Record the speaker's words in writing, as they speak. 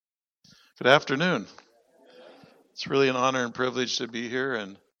Good afternoon. It's really an honor and privilege to be here,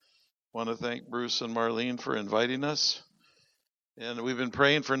 and want to thank Bruce and Marlene for inviting us. And we've been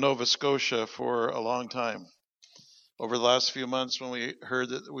praying for Nova Scotia for a long time. Over the last few months, when we heard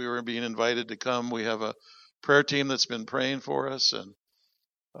that we were being invited to come, we have a prayer team that's been praying for us. And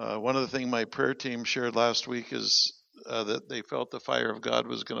one of the things my prayer team shared last week is that they felt the fire of God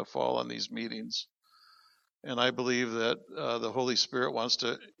was going to fall on these meetings. And I believe that the Holy Spirit wants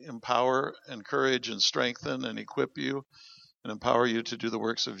to empower, encourage, and strengthen and equip you and empower you to do the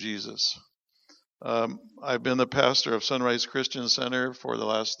works of Jesus. I've been the pastor of Sunrise Christian Center for the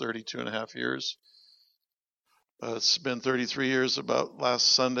last 32 and a half years. It's been 33 years. About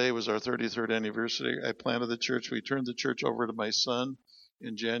last Sunday was our 33rd anniversary. I planted the church. We turned the church over to my son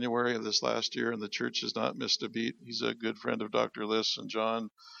in January of this last year, and the church has not missed a beat. He's a good friend of Dr. Liss and John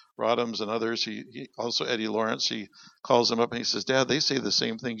Rodhams and others. He also Eddie Lawrence. He calls him up and he says, "Dad, they say the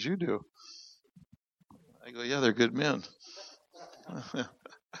same things you do." I go, "Yeah, they're good men."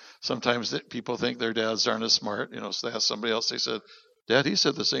 Sometimes people think their dads aren't as smart, so they ask somebody else. They said, "Dad, he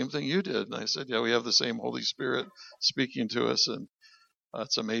said the same thing you did." And I said, "Yeah, we have the same Holy Spirit speaking to us." And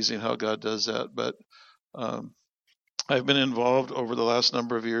it's amazing how God does that. But I've been involved over the last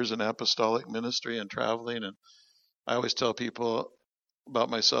number of years in apostolic ministry and traveling. And I always tell people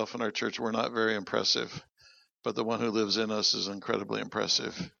about myself and our church, we're not very impressive, but the one who lives in us is incredibly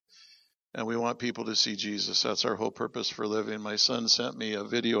impressive. And we want people to see Jesus. That's our whole purpose for living. My son sent me a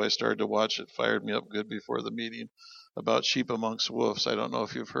video I started to watch. It fired me up good before the meeting about sheep amongst wolves. I don't know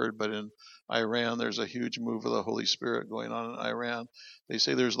if you've heard, but in Iran, there's a huge move of the Holy Spirit going on in Iran. They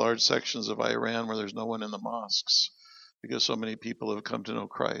say there's large sections of Iran where there's no one in the mosques because so many people have come to know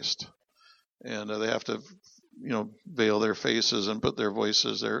Christ. And they have to veil their faces and put their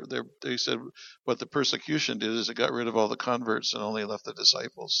voices there. They said what the persecution did is it got rid of all the converts and only left the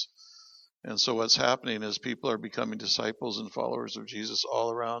disciples. And so what's happening is people are becoming disciples and followers of Jesus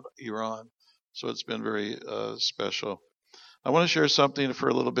all around Iran. So it's been very special. I want to share something for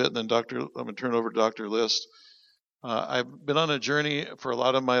a little bit, and then I'm going to turn over to Dr. List. I've been on a journey for a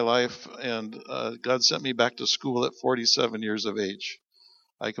lot of my life, and God sent me back to school at 47 years of age.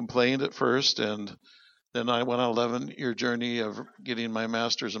 I complained at first, and then I went on an 11-year journey of getting my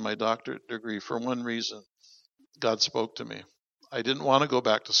master's and my doctorate degree for one reason. God spoke to me. I didn't want to go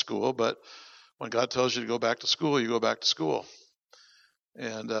back to school, but when God tells you to go back to school, you go back to school.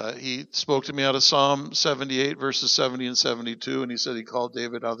 And he spoke to me out of Psalm 78, verses 70 and 72, and he said he called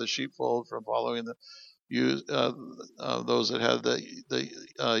David out of the sheepfold from following those that had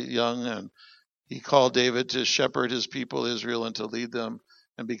the young, and he called David to shepherd his people Israel and to lead them,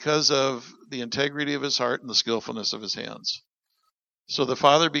 and because of the integrity of his heart and the skillfulness of his hands. So the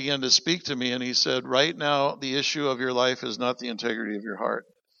Father began to speak to me, and he said, right now, the issue of your life is not the integrity of your heart,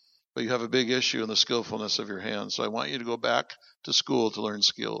 but you have a big issue in the skillfulness of your hands. So I want you to go back to school to learn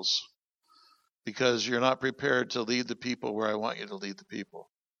skills, because you're not prepared to lead the people where I want you to lead the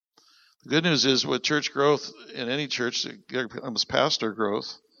people. The good news is with church growth in any church, it becomes pastor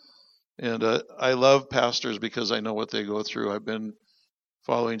growth. And I love pastors because I know what they go through. I've been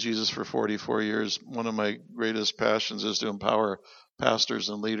following Jesus for 44 years. One of my greatest passions is to empower pastors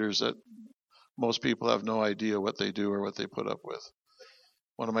and leaders that most people have no idea what they do or what they put up with.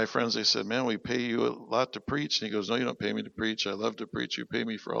 One of my friends, they said, "Man, we pay you a lot to preach." And he goes, "No, you don't pay me to preach. I love to preach. You pay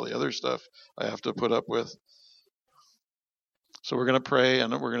me for all the other stuff I have to put up with." So we're going to pray,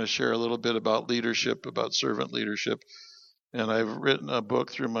 and we're going to share a little bit about leadership, about servant leadership. And I've written a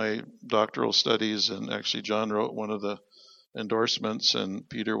book through my doctoral studies, and actually John wrote one of the endorsements, and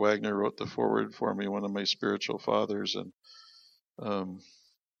Peter Wagner wrote the foreword for me, one of my spiritual fathers. And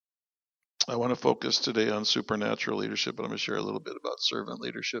I want to focus today on supernatural leadership, but I'm going to share a little bit about servant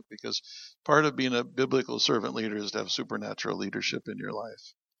leadership, because part of being a biblical servant leader is to have supernatural leadership in your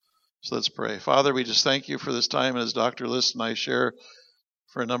life. So let's pray. Father, we just thank you for this time, and as Dr. List and I share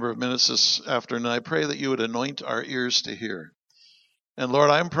for a number of minutes this afternoon, I pray that you would anoint our ears to hear. And Lord,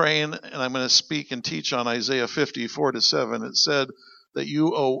 I'm praying, and I'm going to speak and teach on Isaiah 54-7. It said that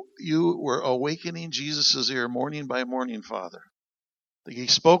you were awakening Jesus' ear morning by morning, Father. He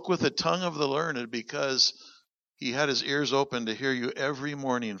spoke with the tongue of the learned because he had his ears open to hear you every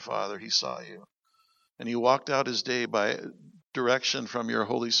morning, Father. He saw you. And he walked out his day by direction from your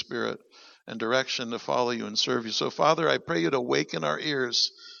Holy Spirit and direction to follow you and serve you. So, Father, I pray you to awaken our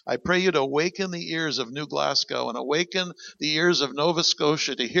ears. I pray you to awaken the ears of New Glasgow and awaken the ears of Nova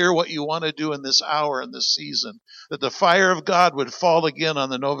Scotia to hear what you want to do in this hour and this season. That the fire of God would fall again on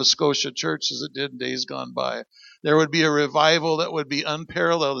the Nova Scotia church as it did in days gone by. There would be a revival that would be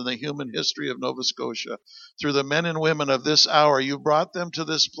unparalleled in the human history of Nova Scotia. Through the men and women of this hour, you brought them to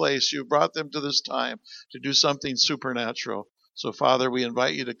this place. You brought them to this time to do something supernatural. So, Father, we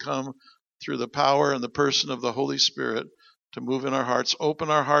invite you to come through the power and the person of the Holy Spirit to move in our hearts.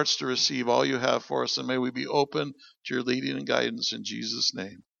 Open our hearts to receive all you have for us, and may we be open to your leading and guidance in Jesus'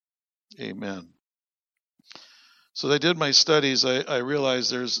 name. Amen. So as I did my studies, I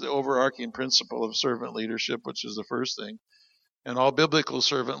realized there's the overarching principle of servant leadership, which is the first thing. And all biblical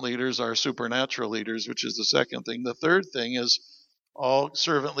servant leaders are supernatural leaders, which is the second thing. The third thing is all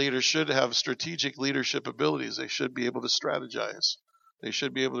servant leaders should have strategic leadership abilities. They should be able to strategize. They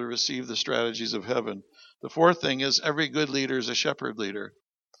should be able to receive the strategies of heaven. The fourth thing is every good leader is a shepherd leader.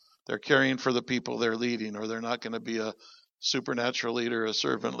 They're caring for the people they're leading, or they're not going to be a supernatural leader, a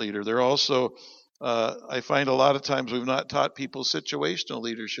servant leader. They're also, I find a lot of times we've not taught people situational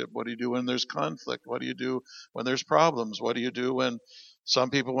leadership. What do you do when there's conflict? What do you do when there's problems? What do you do when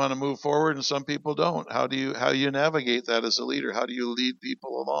some people want to move forward and some people don't? How do you navigate that as a leader? How do you lead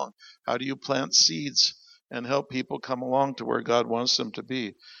people along? How do you plant seeds and help people come along to where God wants them to be?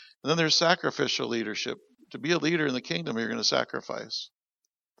 And then there's sacrificial leadership. To be a leader in the kingdom, you're going to sacrifice.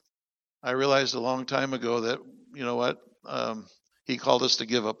 I realized a long time ago that, you know what, he called us to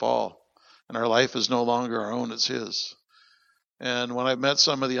give up all. And our life is no longer our own, it's his. And when I met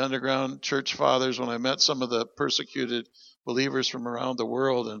some of the underground church fathers, when I met some of the persecuted believers from around the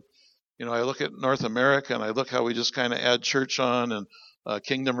world, and, you know, I look at North America and I look how we just kind of add church on and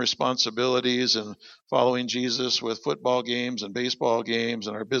kingdom responsibilities and following Jesus with football games and baseball games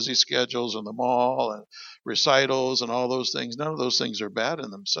and our busy schedules in the mall and recitals and all those things. None of those things are bad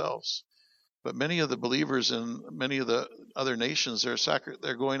in themselves. But many of the believers in many of the other nations,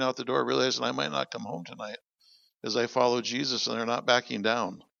 they're going out the door realizing I might not come home tonight as I follow Jesus, and they're not backing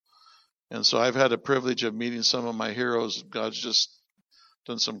down. And so I've had a privilege of meeting some of my heroes. God's just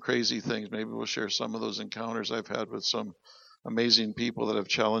done some crazy things. Maybe we'll share some of those encounters I've had with some amazing people that have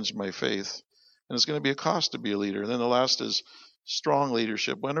challenged my faith. And it's going to be a cost to be a leader. And then the last is strong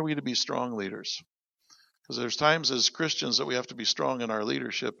leadership. When are we to be strong leaders? Because there's times as Christians that we have to be strong in our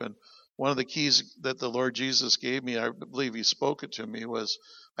leadership. And one of the keys that the Lord Jesus gave me, I believe he spoke it to me, was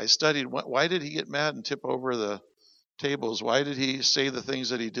I studied why did he get mad and tip over the tables? Why did he say the things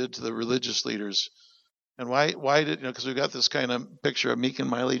that he did to the religious leaders? And why did, you know, because we've got this kind of picture of meek and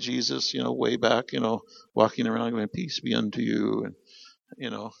mighty Jesus, you know, way back, you know, walking around going, peace be unto you. And, you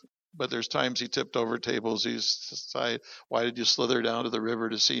know, but there's times he tipped over tables. He's decided, why did you slither down to the river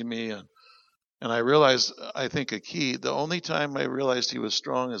to see me? And I realized, I think a key, the only time I realized he was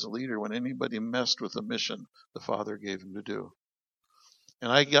strong as a leader when anybody messed with the mission the Father gave him to do.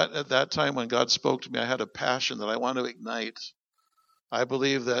 And I got, at that time when God spoke to me, I had a passion that I want to ignite. I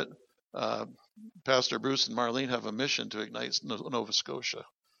believe that Pastor Bruce and Marlene have a mission to ignite Nova Scotia.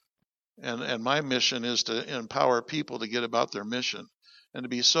 And my mission is to empower people to get about their mission and to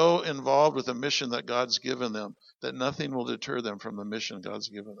be so involved with the mission that God's given them that nothing will deter them from the mission God's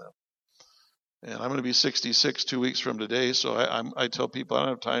given them. And I'm going to be 66 2 weeks from today, so I tell people I don't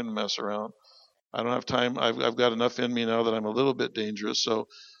have time to mess around. I don't have time. I've got enough in me now that I'm a little bit dangerous. So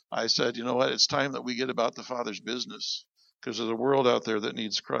I said, you know what? It's time that we get about the Father's business because there's a world out there that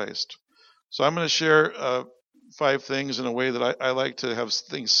needs Christ. So I'm going to share 5 things in a way that I like to have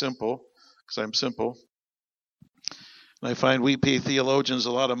things simple because I'm simple. And I find we pay theologians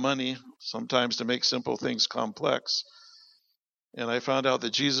a lot of money sometimes to make simple things complex. And I found out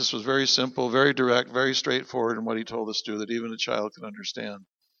that Jesus was very simple, very direct, very straightforward in what he told us to do, that even a child could understand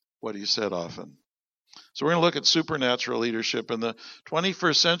what he said often. So we're going to look at supernatural leadership. In the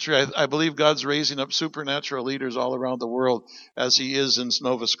 21st century, I believe God's raising up supernatural leaders all around the world as he is in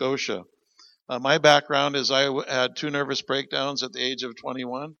Nova Scotia. My background is I had 2 nervous breakdowns at the age of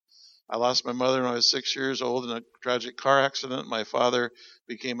 21. I lost my mother when I was 6 years old in a tragic car accident. My father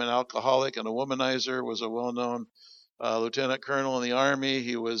became an alcoholic and a womanizer, was a well-known lieutenant colonel in the Army.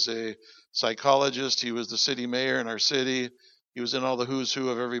 He was a psychologist. He was the city mayor in our city. He was in all the who's who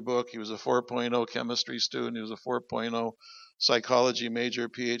of every book. He was a 4.0 chemistry student. He was a 4.0 psychology major,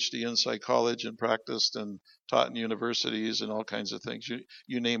 PhD in psychology, and practiced and taught in universities and all kinds of things.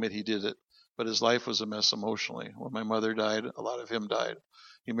 You name it, he did it. But his life was a mess emotionally. When my mother died, a lot of him died.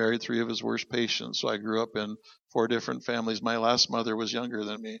 He married 3 of his worst patients. So I grew up in 4 different families. My last mother was younger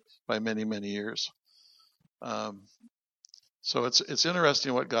than me by many, many years. So it's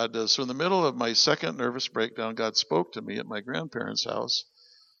interesting what God does. So in the middle of my second nervous breakdown, God spoke to me at my grandparents' house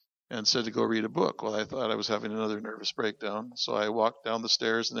and said to go read a book. Well, I thought I was having another nervous breakdown. So I walked down the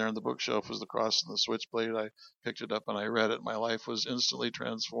stairs, and there on the bookshelf was the cross and the switchblade. I picked it up and I read it. My life was instantly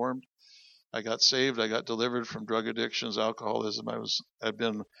transformed. I got saved. I got delivered from drug addictions, alcoholism. I'd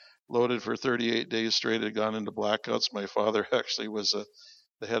been loaded for 38 days straight. Had gone into blackouts. My father actually was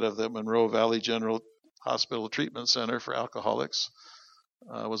the head of the Monroe Valley General Hospital Treatment Center for alcoholics.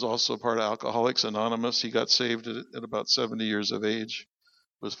 Was also part of Alcoholics Anonymous. He got saved at about 70 years of age.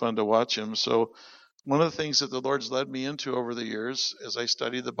 It was fun to watch him. So one of the things that the Lord's led me into over the years, as I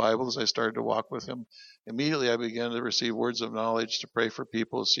studied the Bible, as I started to walk with him, immediately I began to receive words of knowledge, to pray for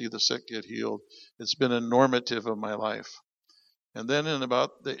people, to see the sick get healed. It's been a normative of my life. And then in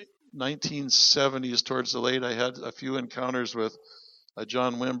about the 1970s, towards the late, I had a few encounters with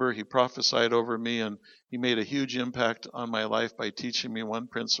John Wimber. He prophesied over me, and he made a huge impact on my life by teaching me one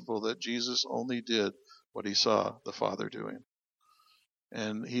principle, that Jesus only did what he saw the Father doing.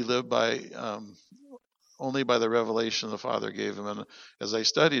 And he lived by only by the revelation the Father gave him. And as I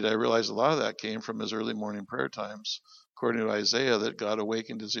studied, I realized a lot of that came from his early morning prayer times. According to Isaiah, that God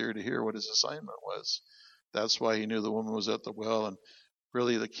awakened his ear to hear what his assignment was. That's why he knew the woman was at the well. And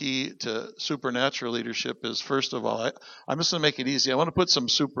really the key to supernatural leadership is, first of all, I'm just going to make it easy. I want to put some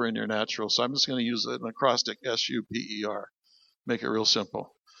super in your natural, so I'm just going to use an acrostic, SUPER. Make it real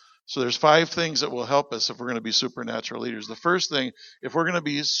simple. So there's 5 things that will help us if we're going to be supernatural leaders. The first thing, if we're going to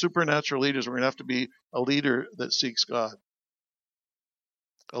be supernatural leaders, we're going to have to be a leader that seeks God.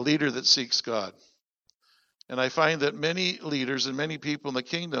 A leader that seeks God. And I find that many leaders and many people in the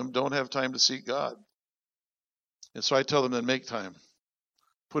kingdom don't have time to seek God. And so I tell them, then make time.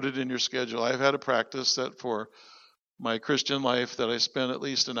 Put it in your schedule. I've had a practice that for my Christian life that I spend at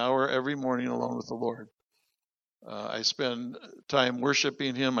least an hour every morning alone with the Lord. I spend time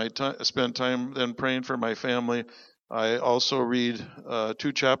worshiping him. I spend time then praying for my family. I also read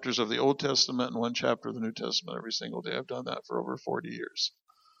 2 chapters of the Old Testament and 1 chapter of the New Testament every single day. I've done that for over 40 years.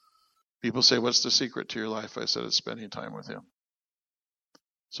 People say, what's the secret to your life? I said, it's spending time with him.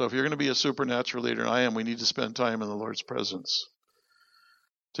 So if you're going to be a supernatural leader, and I am, we need to spend time in the Lord's presence,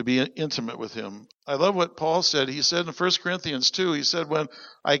 to be intimate with him. I love what Paul said. He said in 1 Corinthians 2, he said, when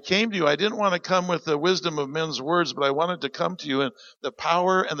I came to you, I didn't want to come with the wisdom of men's words, but I wanted to come to you in the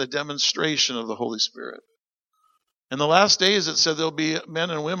power and the demonstration of the Holy Spirit. In the last days, it said there'll be men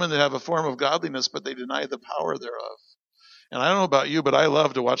and women that have a form of godliness, but they deny the power thereof. And I don't know about you, but I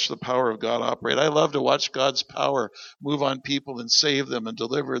love to watch the power of God operate. I love to watch God's power move on people and save them and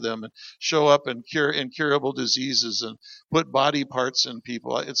deliver them and show up and cure incurable diseases and put body parts in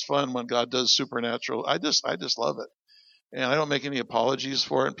people. It's fun when God does supernatural. I just love it. And I don't make any apologies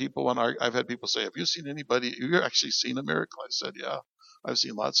for it. And people, I've had people say, have you seen anybody, have you actually seen a miracle? I said, yeah, I've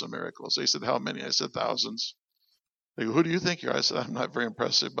seen lots of miracles. They said, how many? I said, thousands. They go, who do you think you are? I said, I'm not very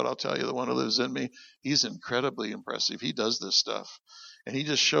impressive, but I'll tell you, the one who lives in me, he's incredibly impressive. He does this stuff. And he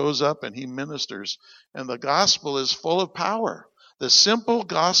just shows up and he ministers. And the gospel is full of power. The simple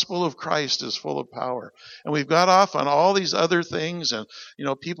gospel of Christ is full of power. And we've got off on all these other things and,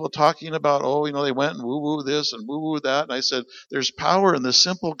 people talking about, they went and woo-woo this and woo-woo that. And I said, there's power in the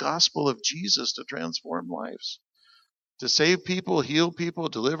simple gospel of Jesus to transform lives, to save people, heal people,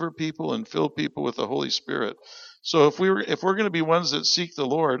 deliver people, and fill people with the Holy Spirit. So if we're going to be ones that seek the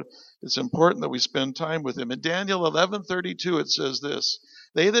Lord, it's important that we spend time with him. In Daniel 11:32, it says this: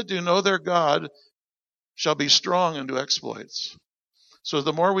 they that do know their God shall be strong and do exploits. So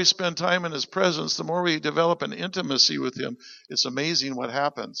the more we spend time in his presence, the more we develop an intimacy with him. It's amazing what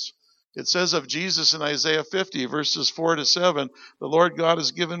happens. It says of Jesus in Isaiah 50, verses 4-7, the Lord God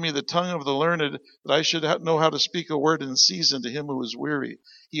has given me the tongue of the learned, that I should know how to speak a word in season to him who is weary.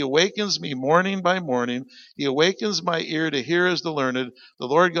 He awakens me morning by morning. He awakens my ear to hear as the learned. The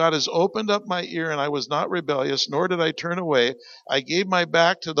Lord God has opened up my ear, and I was not rebellious, nor did I turn away. I gave my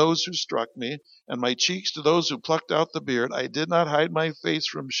back to those who struck me, and my cheeks to those who plucked out the beard. I did not hide my face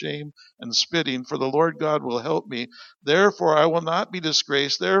from shame and spitting, for the Lord God will help me. Therefore I will not be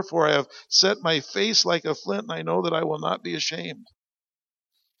disgraced. Therefore I have set my face like a flint, and I know that I will not be ashamed.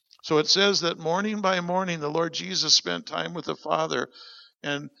 So it says that morning by morning the Lord Jesus spent time with the Father,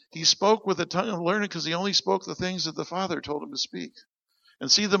 and he spoke with the tongue of learning because he only spoke the things that the Father told him to speak.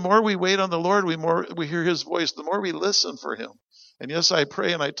 And see, the more we wait on the Lord, we hear his voice, the more we listen for him. And yes, I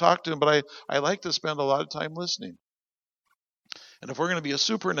pray and I talk to him, but I like to spend a lot of time listening. And if we're going to be a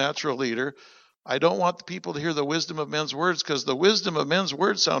supernatural leader, I don't want the people to hear the wisdom of men's words, because the wisdom of men's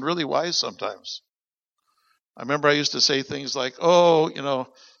words sound really wise sometimes. I remember I used to say things like,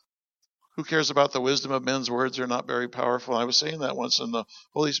 who cares about the wisdom of men's words? They're not very powerful. And I was saying that once, and the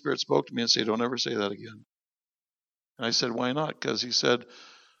Holy Spirit spoke to me and said, don't ever say that again. And I said, why not? Because he said,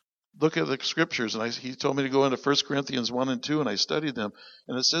 look at the scriptures. And he told me to go into 1 Corinthians 1 and 2, and I studied them.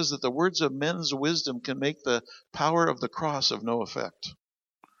 And it says that the words of men's wisdom can make the power of the cross of no effect.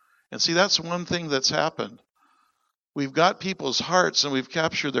 And see, that's one thing that's happened. We've got people's hearts, and we've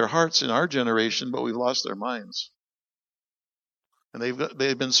captured their hearts in our generation, but we've lost their minds. And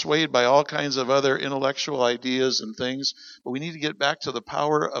they've been swayed by all kinds of other intellectual ideas and things. But we need to get back to the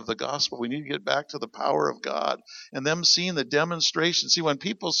power of the gospel. We need to get back to the power of God, and them seeing the demonstration. See, when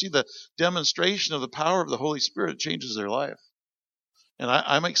people see the demonstration of the power of the Holy Spirit, it changes their life. And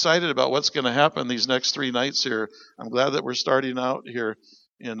I'm excited about what's going to happen these next 3 nights here. I'm glad that we're starting out here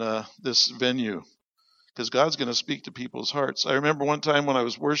in this venue, because God's going to speak to people's hearts. I remember one time when I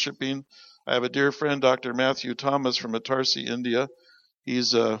was worshiping, I have a dear friend, Dr. Matthew Thomas from Itarsi, India.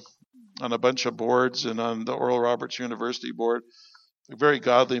 He's on a bunch of boards and on the Oral Roberts University board. A very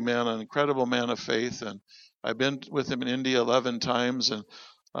godly man, an incredible man of faith. And I've been with him in India 11 times. And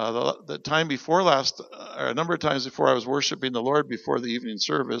the time before last, or a number of times before, I was worshiping the Lord before the evening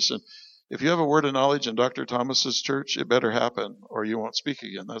service. And if you have a word of knowledge in Dr. Thomas's church, it better happen, or you won't speak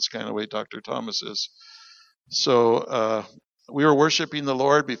again. That's kind of the way Dr. Thomas is. So we were worshiping the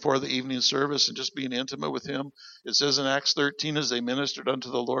Lord before the evening service and just being intimate with him. It says in Acts 13, as they ministered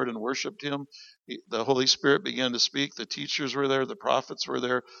unto the Lord and worshiped him, the Holy Spirit began to speak. The teachers were there. The prophets were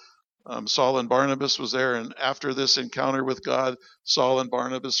there. Saul and Barnabas was there. And after this encounter with God, Saul and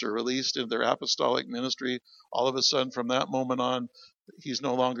Barnabas are released in their apostolic ministry. All of a sudden, from that moment on, he's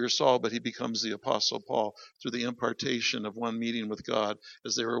no longer Saul, but he becomes the Apostle Paul through the impartation of one meeting with God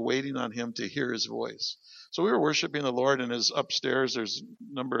as they were waiting on him to hear his voice. So we were worshiping the Lord, and his upstairs, there's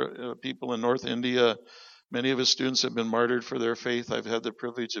a number of people in North India. Many of his students have been martyred for their faith. I've had the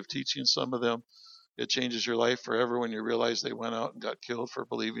privilege of teaching some of them. It changes your life forever when you realize they went out and got killed for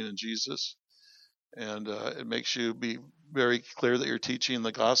believing in Jesus. And it makes you be very clear that you're teaching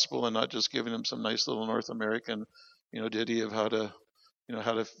the gospel and not just giving them some nice little North American, ditty of how to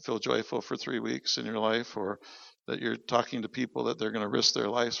feel joyful for 3 weeks in your life, or that you're talking to people that they're going to risk their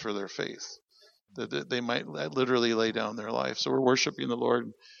lives for their faith, that they might literally lay down their life. So we're worshiping the Lord.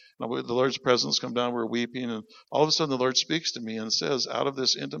 And the Lord's presence come down, we're weeping, and all of a sudden the Lord speaks to me and says, out of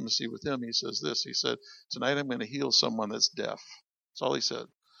this intimacy with him, he says this. He said, tonight I'm going to heal someone that's deaf. That's all he said.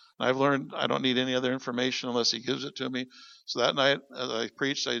 And I've learned I don't need any other information unless he gives it to me. So that night, as I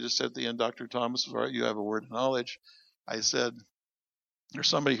preached, I just said at the end, Dr. Thomas, all right, you have a word of knowledge. I said, there's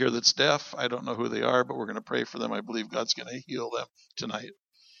somebody here that's deaf. I don't know who they are, but we're going to pray for them. I believe God's going to heal them tonight.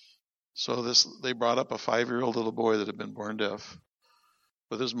 So they brought up a 5-year-old little boy that had been born deaf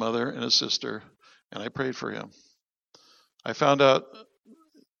with his mother and his sister, and I prayed for him. I found out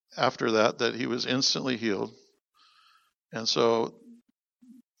after that he was instantly healed. And so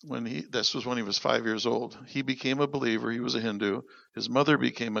this was when he was 5 years old, he became a believer. He was a Hindu. His mother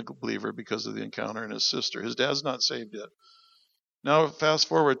became a believer because of the encounter, and his sister. His dad's not saved yet. Now, fast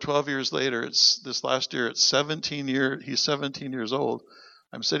forward 12 years later, it's this last year, he's 17 years old.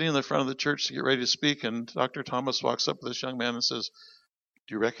 I'm sitting in the front of the church to get ready to speak, and Dr. Thomas walks up to this young man and says,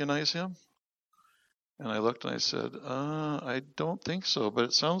 do you recognize him? And I looked and I said, I don't think so, but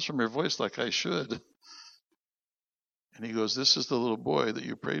it sounds from your voice like I should. And he goes, this is the little boy that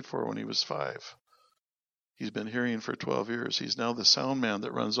you prayed for when he was 5. He's been hearing for 12 years. He's now the sound man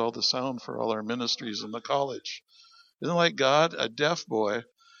that runs all the sound for all our ministries in the college. Isn't it like God? A deaf boy.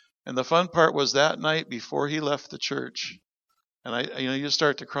 And the fun part was that night before he left the church. And you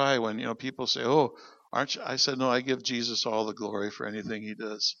start to cry when, people say, oh, aren't you? I said, no, I give Jesus all the glory for anything he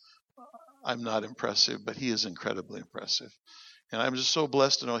does. I'm not impressive, but he is incredibly impressive. And I'm just so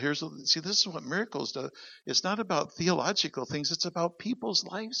blessed to know. This is what miracles do. It's not about theological things. It's about people's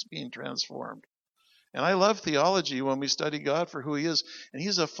lives being transformed. And I love theology when we study God for who he is. And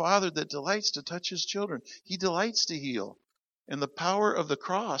he's a father that delights to touch his children. He delights to heal. And the power of the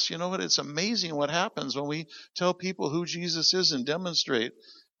cross, you know what? It's amazing what happens when we tell people who Jesus is and demonstrate.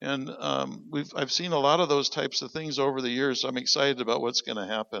 And I've seen a lot of those types of things over the years. So I'm excited about what's going to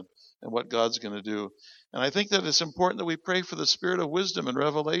happen and what God's going to do. And I think that it's important that we pray for the spirit of wisdom and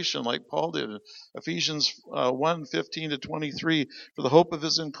revelation like Paul did in Ephesians 1:15-23, for the hope of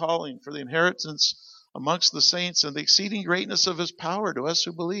his calling, for the inheritance amongst the saints and the exceeding greatness of his power to us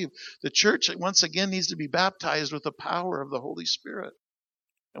who believe. The church, once again, needs to be baptized with the power of the Holy Spirit.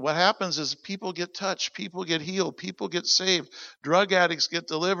 And what happens is people get touched, people get healed, people get saved, drug addicts get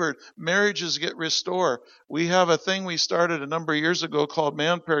delivered, marriages get restored. We have a thing we started a number of years ago called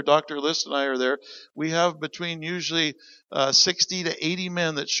Man Prayer. Dr. List and I are there. We have between usually 60 to 80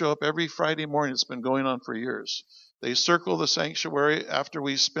 men that show up every Friday morning. It's been going on for years. They circle the sanctuary after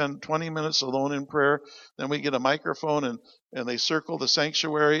we spend 20 minutes alone in prayer. Then we get a microphone and they circle the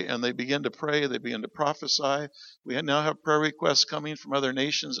sanctuary and they begin to pray. They begin to prophesy. We now have prayer requests coming from other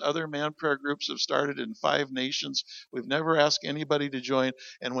nations. Other man prayer groups have started in 5 nations. We've never asked anybody to join.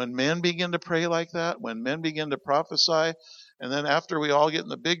 And when men begin to pray like that, when men begin to prophesy, and then after we all get in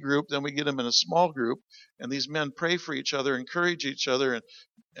the big group, then we get them in a small group, and these men pray for each other, encourage each other,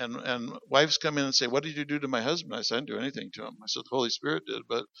 and wives come in and say, "What did you do to my husband?" I said, "I didn't do anything to him." I said, "The Holy Spirit did."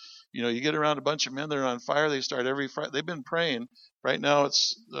 But you get around a bunch of men that are on fire. They start every Friday. They've been praying. Right now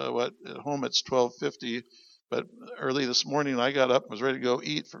it's at home it's 12:50, but early this morning I got up and was ready to go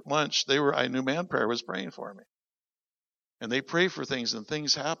eat for lunch. I knew man prayer was praying for me. And they pray for things, and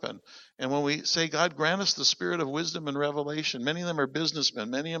things happen. And when we say, God, grant us the spirit of wisdom and revelation, many of them are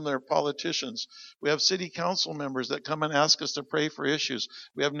businessmen, many of them are politicians. We have city council members that come and ask us to pray for issues.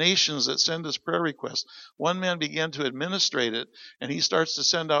 We have nations that send us prayer requests. One man began to administrate it, and he starts to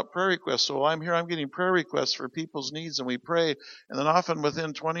send out prayer requests. So while I'm here, I'm getting prayer requests for people's needs, and we pray. And then often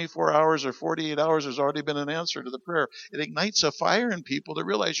within 24 hours or 48 hours, there's already been an answer to the prayer. It ignites a fire in people to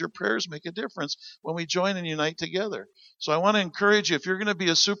realize your prayers make a difference when we join and unite together. So I want to encourage you, if you're going to be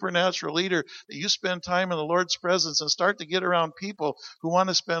a supernatural leader, that you spend time in the Lord's presence and start to get around people who want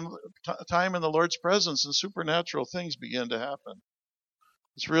to spend time in the Lord's presence, and supernatural things begin to happen.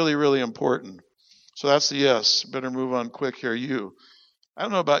 It's really, really important. So that's the yes. Better move on quick here. I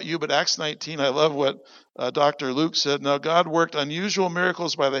don't know about you, but Acts 19, I love what Dr. Luke said. Now God worked unusual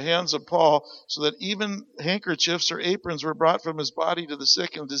miracles by the hands of Paul, so that even handkerchiefs or aprons were brought from his body to the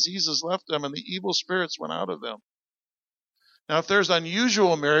sick, and diseases left them, and the evil spirits went out of them. Now, if there's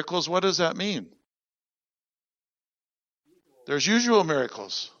unusual miracles, what does that mean? There's usual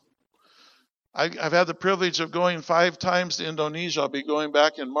miracles. I've had the privilege of going 5 times to Indonesia. I'll be going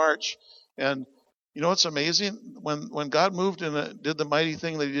back in March. And you know what's amazing? When God moved and did the mighty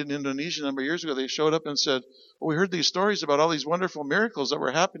thing that he did in Indonesia a number of years ago, they showed up and said, well, we heard these stories about all these wonderful miracles that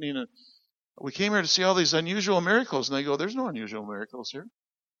were happening, and we came here to see all these unusual miracles. And they go, there's no unusual miracles here.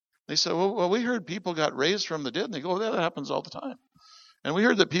 They said, well, we heard people got raised from the dead. And they go, that happens all the time. And we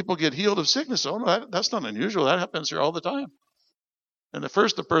heard that people get healed of sickness. Oh, no, that's not unusual. That happens here all the time. And at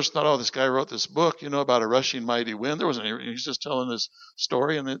first, the person thought, oh, this guy wrote this book, about a rushing mighty wind. There wasn't any, he's just telling this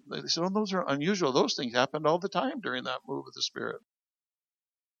story. And they said, oh, those are unusual. Those things happened all the time during that move of the Spirit.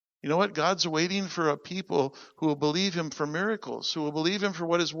 You know what? God's waiting for a people who will believe him for miracles, who will believe him for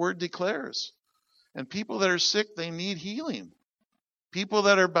what his word declares. And people that are sick, they need healing. People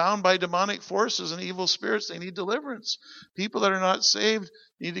that are bound by demonic forces and evil spirits, they need deliverance. People that are not saved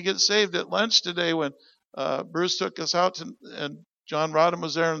need to get saved. At lunch today, when Bruce took us out and John Rodham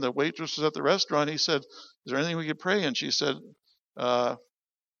was there and the waitress was at the restaurant, he said, is there anything we could pray? And she said, yeah.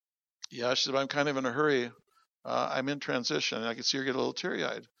 She said, I'm kind of in a hurry. I'm in transition. And I could see her get a little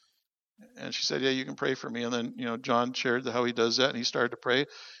teary-eyed. And she said, yeah, you can pray for me. And then, John shared how he does that, and he started to pray.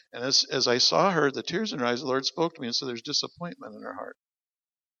 And as I saw her, the tears in her eyes, the Lord spoke to me and said, there's disappointment in her heart.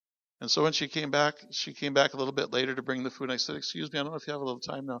 And so when she came back a little bit later to bring the food. And I said, excuse me, I don't know if you have a little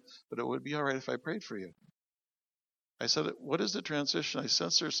time now, but it would be all right if I prayed for you. I said, what is the transition? I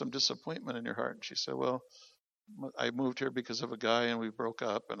sense there's some disappointment in your heart. And she said, well, I moved here because of a guy and we broke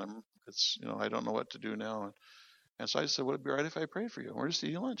up, and I don't know what to do now. And so I said, would it be all right if I prayed for you? And we're just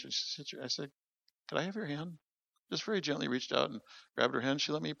eating lunch. And I said, could I have your hand? Just very gently reached out and grabbed her hand.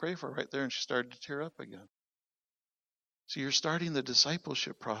 She let me pray for her right there, and she started to tear up again. So you're starting the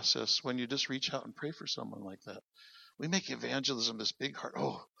discipleship process when you just reach out and pray for someone like that. We make evangelism this big heart.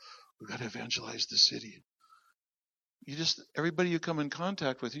 Oh, we've got to evangelize the city. Everybody you come in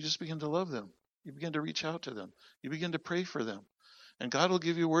contact with, you just begin to love them. You begin to reach out to them. You begin to pray for them. And God will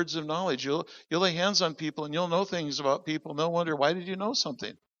give you words of knowledge. You'll lay hands on people and you'll know things about people. No wonder, why did you know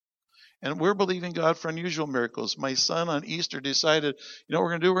something? And we're believing God for unusual miracles. My son on Easter decided, what we're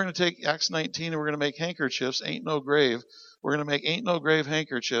going to do? We're going to take Acts 19 and we're going to make handkerchiefs, ain't no grave. We're going to make ain't no grave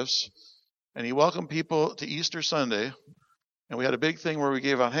handkerchiefs. And he welcomed people to Easter Sunday. And we had a big thing where we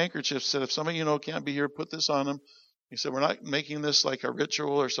gave out handkerchiefs, said, if some of you can't be here, put this on them. He said, we're not making this like a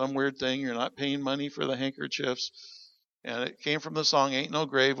ritual or some weird thing. You're not paying money for the handkerchiefs. And it came from the song, Ain't No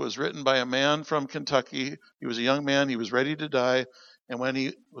Grave. It was written by a man from Kentucky. He was a young man. He was ready to die. And when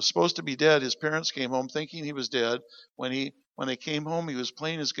he was supposed to be dead, his parents came home thinking he was dead. When they came home, he was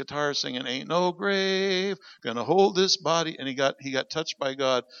playing his guitar singing, Ain't no grave, gonna hold this body. And he got touched by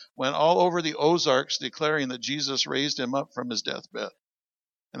God. Went all over the Ozarks declaring that Jesus raised him up from his deathbed.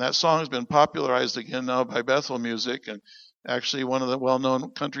 And that song has been popularized again now by Bethel Music. And actually one of the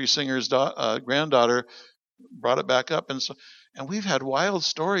well-known country singers' granddaughter brought it back up. And so And we've had wild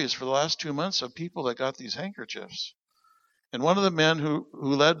stories for the last 2 months of people that got these handkerchiefs. And one of the men who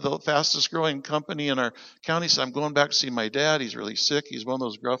led the fastest growing company in our county said, I'm going back to see my dad. He's really sick. He's one of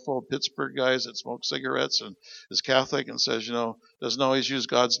those gruff old Pittsburgh guys that smokes cigarettes and is Catholic and says, doesn't always use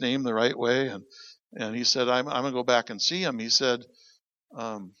God's name the right way. And he said, I'm going to go back and see him. He said,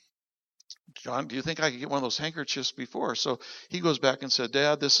 John, do you think I could get one of those handkerchiefs before? So he goes back and said,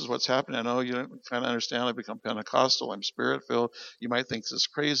 Dad, this is what's happening. I know you don't kind of understand. I've become Pentecostal. I'm spirit-filled. You might think this is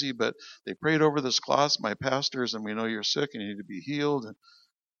crazy, but they prayed over this cloth, my pastors, and we know you're sick and you need to be healed.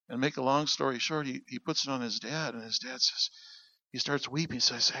 And make a long story short, he puts it on his dad, and his dad says, he starts weeping. He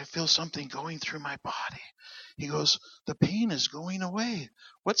says, I feel something going through my body. He goes, the pain is going away.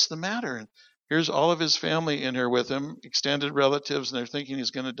 What's the matter? And here's all of his family in here with him, extended relatives, and they're thinking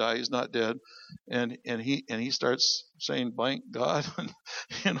he's going to die. He's not dead. And he starts saying, blank God.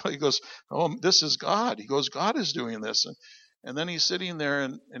 He goes, oh, this is God. He goes, God is doing this. And then he's sitting there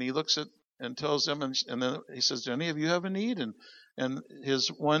and he looks at and tells them, and then he says, do any of you have a need? And his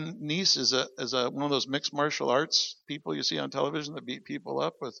one niece is one of those mixed martial arts people you see on television that beat people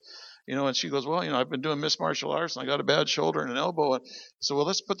up with, and she goes, well, I've been doing mixed martial arts and I got a bad shoulder and an elbow. And so, well,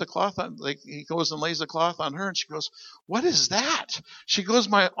 let's put the cloth on. Like, he goes and lays the cloth on her and she goes, what is that? She goes,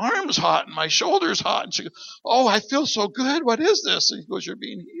 my arm's hot and my shoulder's hot. And she goes, oh, I feel so good. What is this? And he goes, you're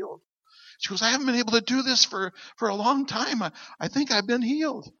being healed. She goes, I haven't been able to do this for a long time. I think I've been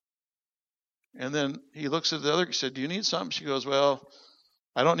healed. And then he looks at the other. He said, do you need something? She goes, well,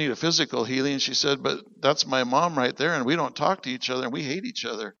 I don't need a physical healing. She said, but that's my mom right there, and we don't talk to each other, and we hate each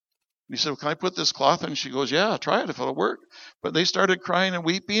other. And he said, well, can I put this cloth on? She goes, yeah, try it if it'll work. But they started crying and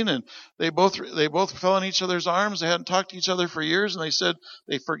weeping, and they both fell in each other's arms. They hadn't talked to each other for years, and they said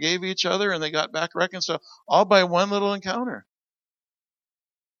they forgave each other, and they got back reconciled, all by one little encounter.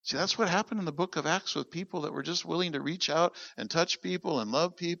 See, that's what happened in the book of Acts with people that were just willing to reach out and touch people and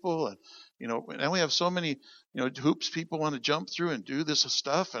love people. And, and we have so many, hoops people want to jump through and do this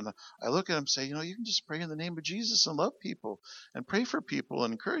stuff. And I look at them and say, you can just pray in the name of Jesus and love people and pray for people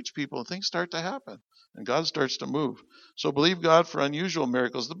and encourage people, and things start to happen and God starts to move. So believe God for unusual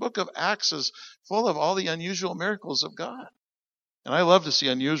miracles. The book of Acts is full of all the unusual miracles of God. And I love to see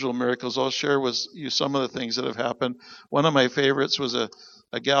unusual miracles. I'll share with you some of the things that have happened. One of my favorites was a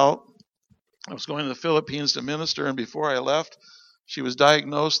gal. I was going to the Philippines to minister, and before I left, she was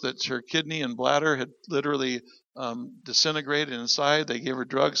diagnosed that her kidney and bladder had literally disintegrated inside. They gave her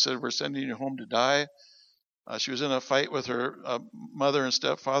drugs, said, we're sending you home to die. She was in a fight with her mother and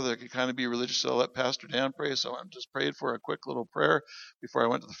stepfather that could kind of be religious, so I let Pastor Dan pray. So I just prayed for a quick little prayer before I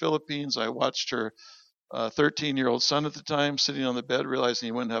went to the Philippines. I watched her 13-year-old son at the time sitting on the bed, realizing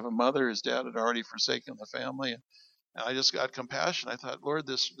he wouldn't have a mother. His dad had already forsaken the family. And I just got compassion. I thought, Lord,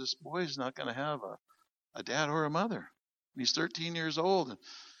 this boy is not going to have a dad or a mother. And he's 13 years old.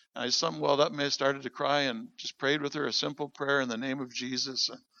 And something welled up in me. I started to cry and just prayed with her a simple prayer in the name of Jesus.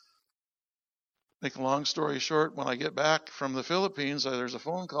 And make a long story short, when I get back from the Philippines, there's a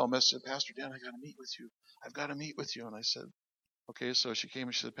phone call message. Pastor Dan, I got to meet with you. I've got to meet with you. And I said, okay. So she came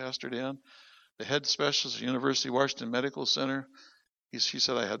and she said, Pastor Dan, the head specialist at University of Washington Medical Center, she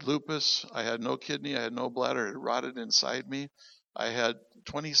said I had lupus, I had no kidney, I had no bladder, it rotted inside me. I had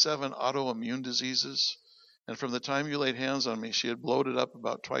 27 autoimmune diseases. And from the time you laid hands on me, she had bloated up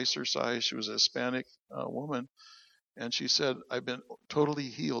about twice her size. She was a Hispanic woman. And she said, I've been totally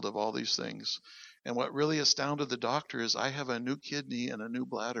healed of all these things. And what really astounded the doctor is I have a new kidney and a new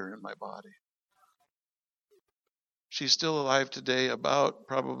bladder in my body. She's still alive today, about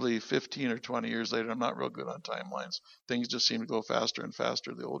probably 15 or 20 years later. I'm not real good on timelines. Things just seem to go faster and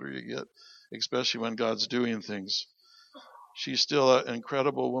faster the older you get, especially when God's doing things. She's still an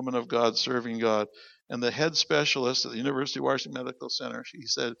incredible woman of God, serving God. And the head specialist at the University of Washington Medical Center,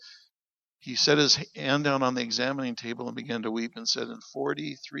 he set his hand down on the examining table and began to weep and said, in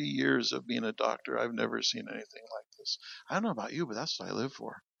 43 years of being a doctor, I've never seen anything like this. I don't know about you, but that's what I live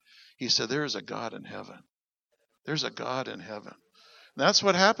for. He said, there is a God in heaven. There's a God in heaven. And that's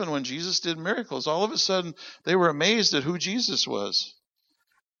what happened when Jesus did miracles. All of a sudden, they were amazed at who Jesus was.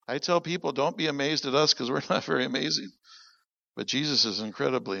 I tell people, don't be amazed at us because we're not very amazing. But Jesus is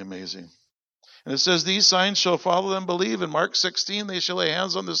incredibly amazing. And it says, these signs shall follow them believe. In Mark 16, they shall lay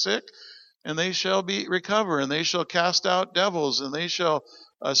hands on the sick, and they shall recover, and they shall cast out devils, and they shall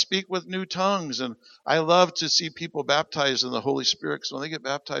speak with new tongues. And I love to see people baptized in the Holy Spirit, because when they get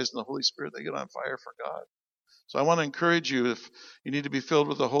baptized in the Holy Spirit, they get on fire for God. So I want to encourage you, if you need to be filled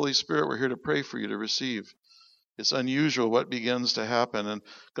with the Holy Spirit, we're here to pray for you to receive. It's unusual what begins to happen. And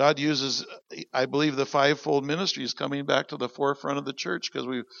God uses, I believe, the fivefold ministry is coming back to the forefront of the church because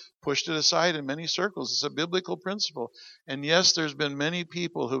we've pushed it aside in many circles. It's a biblical principle. And yes, there's been many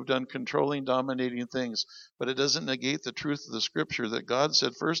people who've done controlling, dominating things, but it doesn't negate the truth of the scripture that God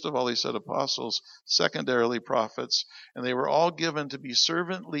said, first of all, he said apostles, secondarily prophets, and they were all given to be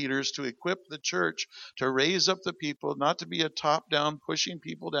servant leaders to equip the church, to raise up the people, not to be a top-down pushing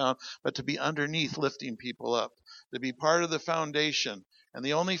people down, but to be underneath lifting people up, to be part of the foundation. And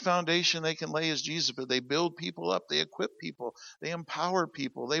the only foundation they can lay is Jesus, but they build people up, they equip people, they empower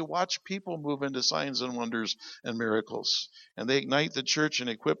people, they watch people move into signs and wonders and miracles, and they ignite the church and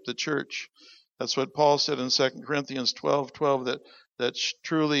equip the church. That's what Paul said in 2 Corinthians 12:12, that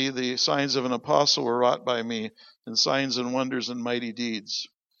truly the signs of an apostle were wrought by me, and signs and wonders and mighty deeds.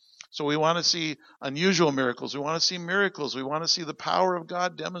 So we want to see unusual miracles. We want to see miracles. We want to see the power of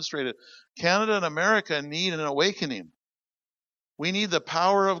God demonstrated. Canada and America need an awakening. We need the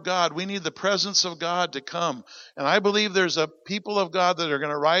power of God. We need the presence of God to come. And I believe there's a people of God that are going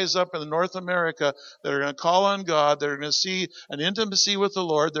to rise up in North America that are going to call on God. They're going to see an intimacy with the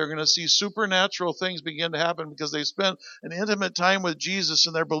Lord. They're going to see supernatural things begin to happen because they spent an intimate time with Jesus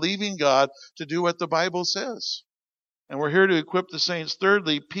and they're believing God to do what the Bible says. And we're here to equip the saints.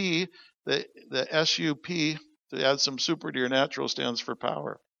 Thirdly, P, the S-U-P, to add some super to your natural, stands for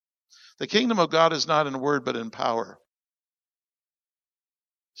power. The kingdom of God is not in word but in power.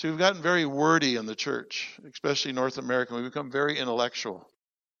 So we've gotten very wordy in the church, especially North America. We've become very intellectual.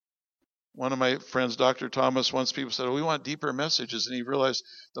 One of my friends, Dr. Thomas, once people said, we want deeper messages. And he realized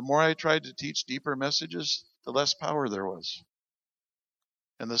the more I tried to teach deeper messages, the less power there was.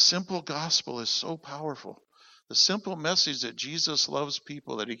 And the simple gospel is so powerful. The simple message that Jesus loves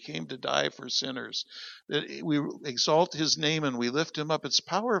people, that he came to die for sinners, that we exalt his name and we lift him up. It's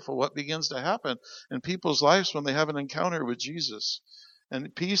powerful what begins to happen in people's lives when they have an encounter with Jesus.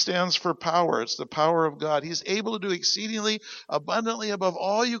 And P stands for power. It's the power of God. He's able to do exceedingly abundantly above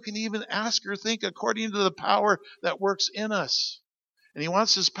all you can even ask or think, according to the power that works in us. And he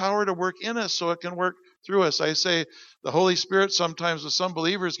wants his power to work in us so it can work through us. I say the Holy Spirit sometimes with some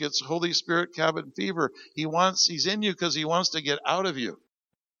believers gets Holy Spirit cabin fever. He's in you because he wants to get out of you.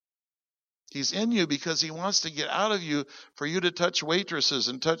 He's in you because he wants to get out of you for you to touch waitresses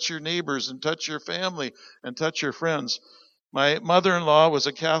and touch your neighbors and touch your family and touch your friends. My mother-in-law was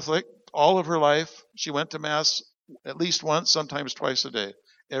a Catholic all of her life. She went to Mass at least once, sometimes twice a day,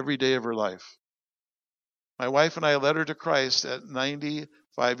 every day of her life. My wife and I led her to Christ at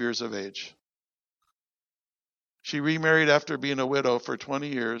 95 years of age. She remarried after being a widow for 20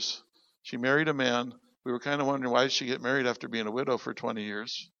 years. She married a man. We were kind of wondering, why did she get married after being a widow for 20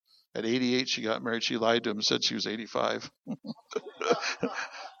 years? At 88, she got married. She lied to him and said she was 85.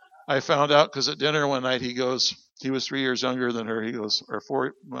 I found out because at dinner one night he was 3 years younger than her. He goes, or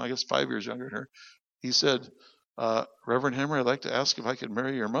 5 years younger than her. He said, Reverend Hammer, I'd like to ask if I could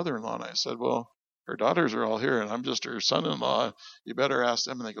marry your mother-in-law. And I said, well, her daughters are all here and I'm just her son-in-law. You better ask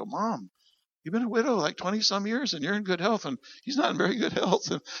them. And they go, Mom, you've been a widow like 20 some years and you're in good health. And he's not in very good health.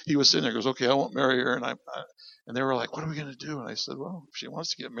 And he was sitting there, goes, okay, I won't marry her. And they were like, what are we going to do? And I said, well, if she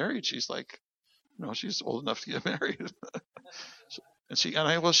wants to get married, she's like, she's old enough to get married.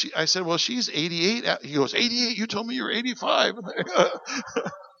 I said, well, she's 88. He goes, 88? You told me you were 85.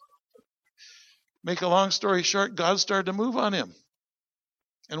 Make a long story short, God started to move on him.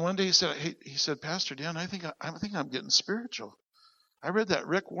 And one day he said, Pastor Dan, I think I'm getting spiritual. I read that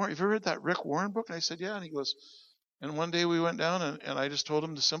Rick Warren. Have you ever read that Rick Warren book? And I said, yeah. And he goes, and one day we went down and I just told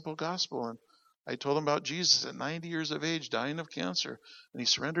him the simple gospel. And I told him about Jesus at 90 years of age, dying of cancer. And he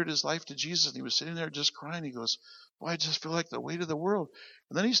surrendered his life to Jesus. And he was sitting there just crying. He goes, boy, I just feel like the weight of the world.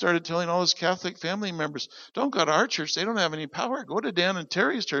 And then he started telling all his Catholic family members, don't go to our church. They don't have any power. Go to Dan and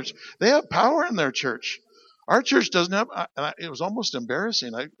Terry's church. They have power in their church. Our church doesn't have, it was almost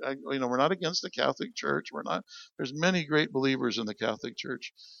embarrassing. We're not against the Catholic Church. There's many great believers in the Catholic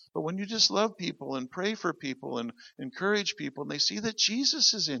Church. But when you just love people and pray for people and encourage people and they see that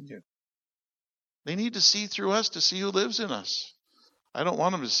Jesus is in you, they need to see through us to see who lives in us. I don't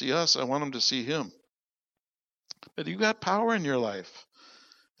want them to see us. I want them to see him. But you've got power in your life.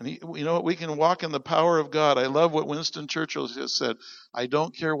 And we can walk in the power of God. I love what Winston Churchill has said. I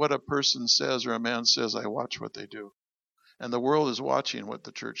don't care what a person says or a man says. I watch what they do. And the world is watching what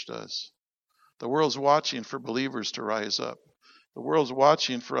the church does. The world's watching for believers to rise up. The world's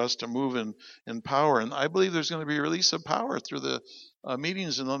watching for us to move in power. And I believe there's going to be a release of power through the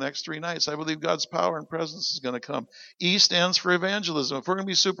meetings in the next 3 nights. I believe God's power and presence is going to come. E stands for evangelism. If we're going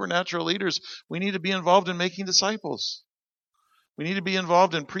to be supernatural leaders, we need to be involved in making disciples. We need to be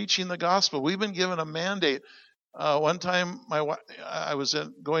involved in preaching the gospel. We've been given a mandate. One time I was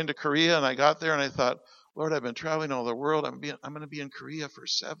going to Korea and I got there and I thought, Lord, I've been traveling all the world. I'm going to be in Korea for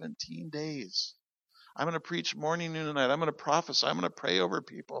 17 days. I'm going to preach morning, noon, and night. I'm going to prophesy. I'm going to pray over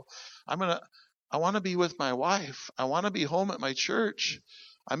people. I want to be with my wife. I want to be home at my church.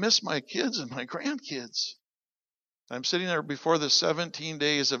 I miss my kids and my grandkids. I'm sitting there before the 17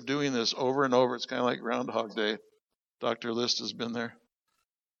 days of doing this over and over. It's kind of like Groundhog Day. Dr. List has been there.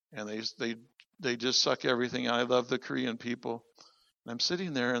 And they just suck everything. I love the Korean people. And I'm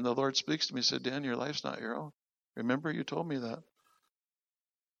sitting there, and the Lord speaks to me and said, Dan, your life's not your own. Remember, you told me that.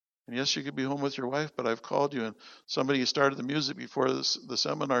 And yes, you could be home with your wife, but I've called you. And somebody started the music before the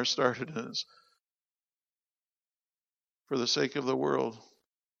seminar started, and it's for the sake of the world.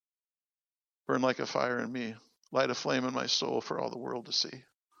 Burn like a fire in me. Light a flame in my soul for all the world to see.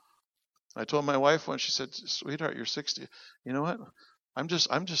 I told my wife once, she said, sweetheart, you're 60. You know what? I'm just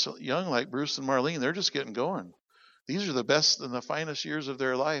young like Bruce and Marlene. They're just getting going. These are the best and the finest years of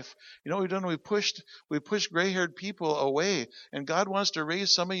their life. You know what we've done? We pushed gray-haired people away. And God wants to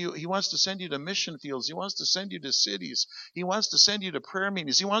raise some of you. He wants to send you to mission fields. He wants to send you to cities. He wants to send you to prayer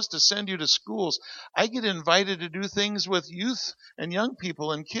meetings. He wants to send you to schools. I get invited to do things with youth and young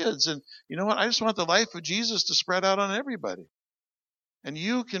people and kids. And you know what? I just want the life of Jesus to spread out on everybody. And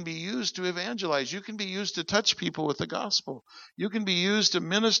you can be used to evangelize. You can be used to touch people with the gospel. You can be used to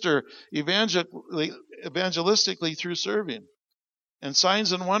minister evangelistically through serving. And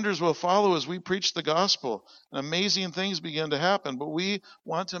signs and wonders will follow as we preach the gospel. And amazing things begin to happen. But we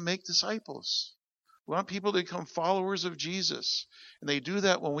want to make disciples. We want people to become followers of Jesus. And they do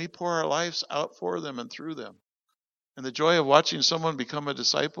that when we pour our lives out for them and through them. And the joy of watching someone become a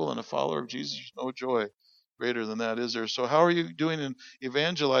disciple and a follower of Jesus, there's no joy greater than that, is there? So how are you doing in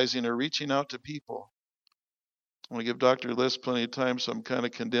evangelizing or reaching out to people? I'm going to give Dr. List plenty of time, so I'm kind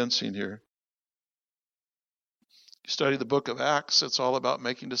of condensing here. You study the book of Acts, it's all about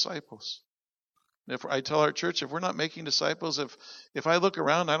making disciples. And if I tell our church, if we're not making disciples, if I look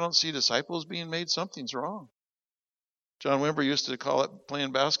around, I don't see disciples being made, something's wrong. John Wimber used to call it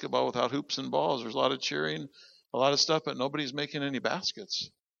playing basketball without hoops and balls. There's a lot of cheering, a lot of stuff, but nobody's making any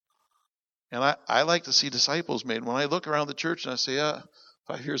baskets. And I like to see disciples made. When I look around the church and I say,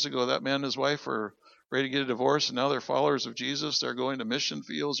 5 years ago, that man and his wife were ready to get a divorce, and now they're followers of Jesus. They're going to mission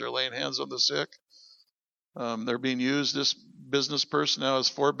fields. They're laying hands on the sick. They're being used. This business person now has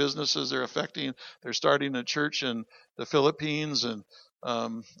 4 businesses they're starting a church in the Philippines. And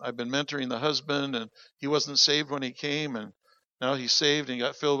I've been mentoring the husband, and he wasn't saved when he came, and now he's saved and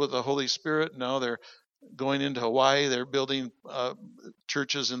got filled with the Holy Spirit. Now they're going into Hawaii. They're building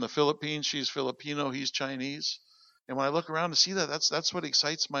churches in the Philippines. She's Filipino, he's Chinese. And when I look around to see that, that's what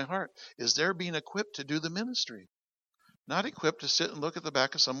excites my heart, is they're being equipped to do the ministry, not equipped to sit and look at the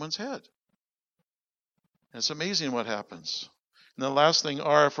back of someone's head. And it's amazing what happens. And the last thing,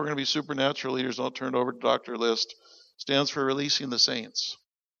 R, if we're going to be supernatural leaders, I'll turn it over to Dr. List, stands for releasing the saints.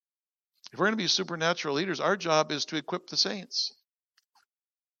 If we're going to be supernatural leaders, our job is to equip the saints.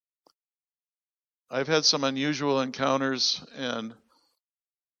 I've had some unusual encounters, and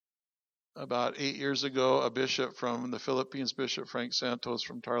about 8 years ago, a bishop from the Philippines, Bishop Frank Santos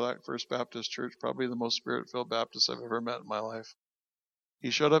from Tarlac First Baptist Church, probably the most spirit-filled Baptist I've ever met in my life.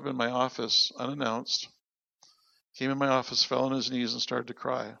 He showed up in my office unannounced, came in my office, fell on his knees, and started to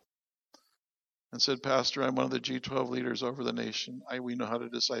cry, and said, Pastor, I'm one of the G12 leaders over the nation. We know how to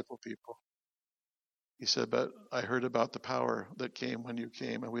disciple people. He said, but I heard about the power that came when you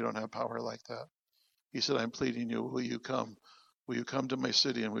came, and we don't have power like that. He said, I'm pleading you, will you come? Will you come to my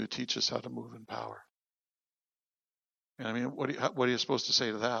city and will you teach us how to move in power? And I mean, what are you supposed to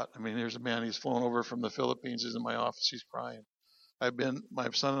say to that? I mean, here's a man, he's flown over from the Philippines, he's in my office, he's crying. My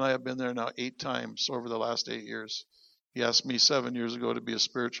son and I have been there now 8 times over the last 8 years. He asked me 7 years ago to be a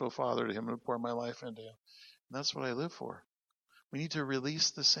spiritual father to him and pour my life into him. And that's what I live for. We need to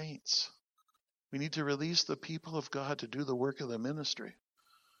release the saints. We need to release the people of God to do the work of the ministry.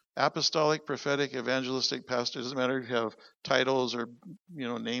 Apostolic, prophetic, evangelistic pastor, it doesn't matter if you have titles or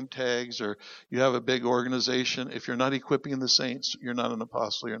name tags or you have a big organization. If you're not equipping the saints, you're not an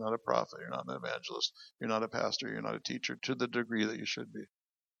apostle, you're not a prophet, you're not an evangelist, you're not a pastor, you're not a teacher to the degree that you should be.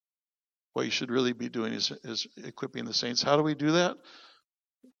 What you should really be doing is equipping the saints. How do we do that?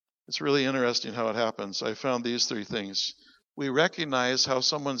 It's really interesting how it happens. I found these 3 things. We recognize how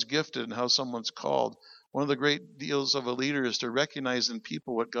someone's gifted and how someone's called. One of the great deals of a leader is to recognize in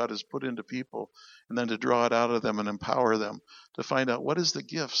people what God has put into people and then to draw it out of them and empower them to find out what is the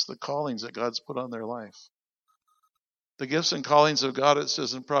gifts, the callings that God's put on their life. The gifts and callings of God, it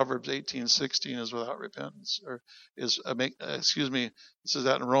says in Proverbs 18:16, is without repentance, or is it says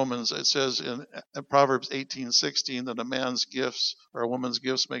that in Romans. It says in Proverbs 18:16 that a man's gifts or a woman's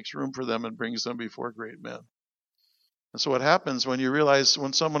gifts makes room for them and brings them before great men. And so what happens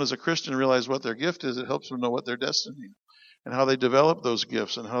when someone is a Christian realize what their gift is, it helps them know what their destiny and how they develop those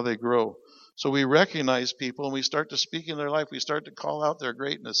gifts and how they grow. So we recognize people and we start to speak in their life. We start to call out their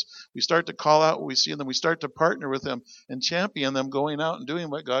greatness. We start to call out what we see in them. We start to partner with them and champion them going out and doing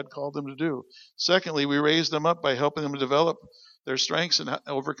what God called them to do. Secondly, we raise them up by helping them develop their strengths and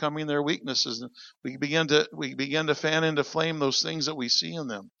overcoming their weaknesses. And we begin to fan into flame those things that we see in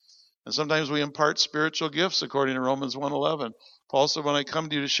them. And sometimes we impart spiritual gifts according to Romans 1:11. Paul said, when I come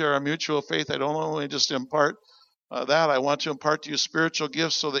to you to share our mutual faith, I don't only just impart that, I want to impart to you spiritual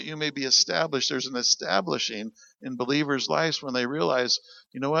gifts so that you may be established. There's an establishing in believers' lives when they realize,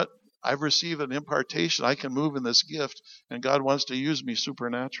 you know what, I've received an impartation. I can move in this gift, and God wants to use me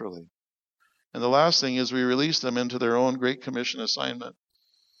supernaturally. And the last thing is we release them into their own Great Commission assignment.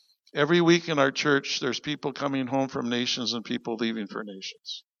 Every week in our church, there's people coming home from nations and people leaving for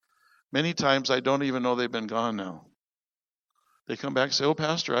nations. Many times I don't even know they've been gone now. They come back and say, "Oh,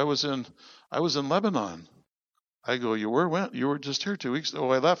 Pastor, I was in Lebanon." I go, "You were just here 2 weeks ago." "Oh,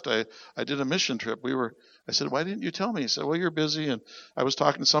 I left. I did a mission trip. I said, "Why didn't you tell me?" He said, "Well, you're busy, and I was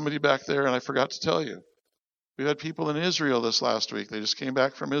talking to somebody back there, and I forgot to tell you." We had people in Israel this last week. They just came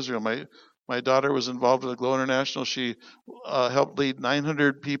back from Israel. My daughter was involved with Glow International. She helped lead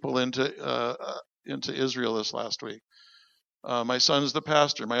 900 people into Israel this last week. My son's the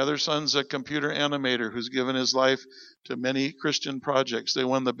pastor. My other son's a computer animator who's given his life to many Christian projects. They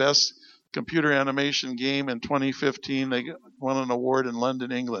won the best computer animation game in 2015. They won an award in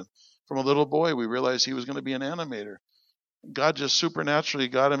London, England. From a little boy, we realized he was going to be an animator. God just supernaturally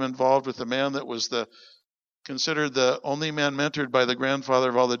got him involved with a man that was considered the only man mentored by the grandfather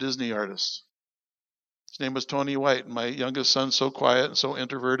of all the Disney artists. His name was Tony White. And my youngest son's so quiet and so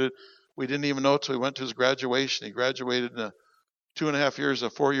introverted, we didn't even know till he went to his graduation. He graduated in 2.5 years, a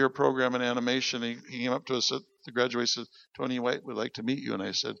 4-year program in animation. He came up to us at the graduation, said, "Tony White would like to meet you." And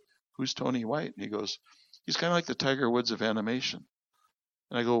I said, "Who's Tony White?" And he goes, "He's kind of like the Tiger Woods of animation."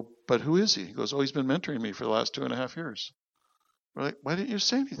 And I go, "But who is he?" He goes, "Oh, he's been mentoring me for the last 2.5 years." We're like, "Why didn't you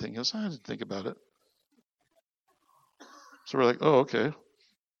say anything?" He goes, "I didn't think about it." So we're like, "Oh, okay."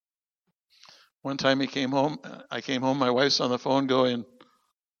 One time I came home, my wife's on the phone going,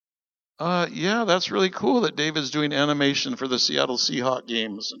 "Yeah, that's really cool that David's doing animation for the Seattle Seahawks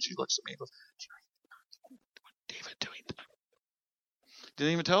games." And she looks at me and goes, "What's David doing?"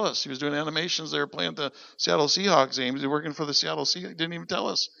 Didn't even tell us. He was doing animations. They were playing the Seattle Seahawks games. He was working for the Seattle Seahawks. Didn't even tell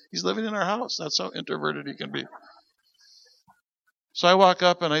us. He's living in our house. That's how introverted he can be. So I walk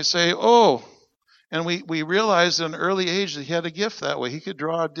up and I say, "Oh," and we realized at an early age that he had a gift that way. He could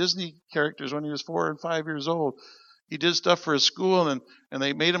draw Disney characters when he was 4 and 5 years old. He did stuff for his school, and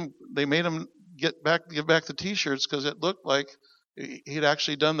they made him give back the T-shirts because it looked like he'd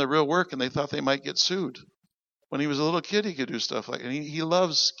actually done the real work, and they thought they might get sued. When he was a little kid, he could do stuff like, and he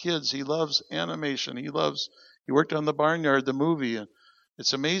loves kids. He loves animation. He worked on the Barnyard, the movie, and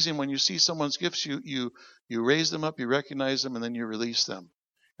it's amazing when you see someone's gifts. You raise them up, you recognize them, and then you release them,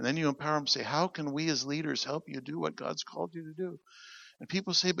 and then you empower them. Say, how can we as leaders help you do what God's called you to do? And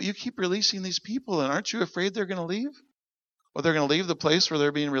people say, "But you keep releasing these people, and aren't you afraid they're going to leave?" Well, they're going to leave the place where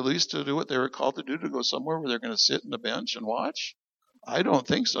they're being released to do what they were called to do, to go somewhere where they're going to sit in the bench and watch? I don't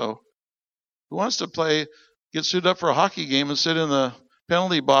think so. Who wants to get suited up for a hockey game and sit in the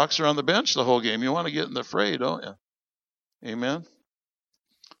penalty box or on the bench the whole game? You want to get in the fray, don't you? Amen.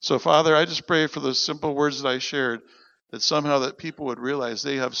 So, Father, I just pray for the simple words that I shared, that somehow that people would realize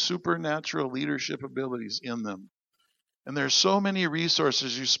they have supernatural leadership abilities in them. And there's so many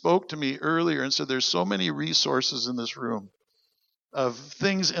resources. You spoke to me earlier and said there's so many resources in this room of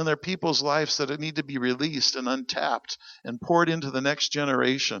things in their people's lives that need to be released and untapped and poured into the next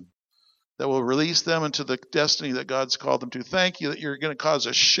generation that will release them into the destiny that God's called them to. Thank you that you're going to cause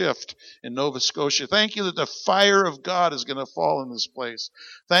a shift in Nova Scotia. Thank you that the fire of God is going to fall in this place.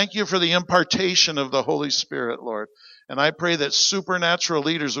 Thank you for the impartation of the Holy Spirit, Lord. And I pray that supernatural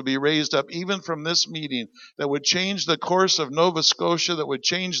leaders will be raised up even from this meeting that would change the course of Nova Scotia, that would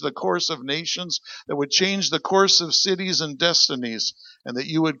change the course of nations, that would change the course of cities and destinies, and that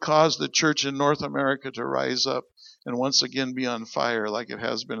you would cause the church in North America to rise up and once again be on fire like it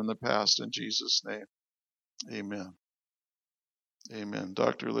has been in the past, in Jesus' name. Amen. Amen.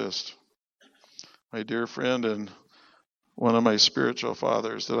 Dr. List, my dear friend and one of my spiritual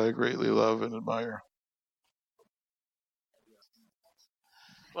fathers that I greatly love and admire.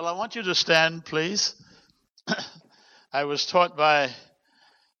 Well, I want you to stand, please. I was taught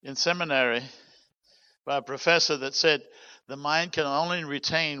in seminary by a professor that said the mind can only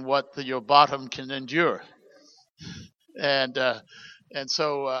retain what your bottom can endure. And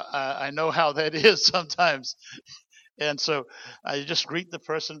so I know how that is sometimes. And so I just greet the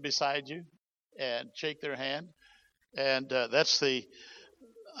person beside you and shake their hand. And that's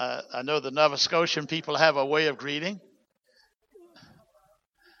I know the Nova Scotian people have a way of greeting.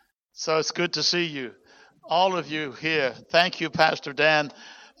 So it's good to see you. All of you here. Thank you, Pastor Dan,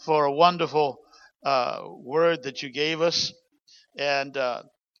 for a wonderful word that you gave us. And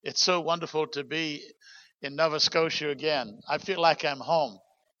it's so wonderful to be in Nova Scotia again. I feel like I'm home.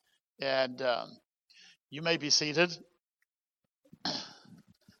 And you may be seated.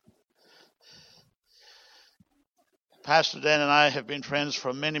 Pastor Dan and I have been friends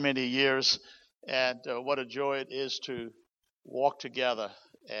for many, many years. And what a joy it is to walk together.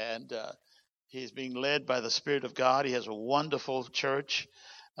 And he's being led by the Spirit of God. He has a wonderful church.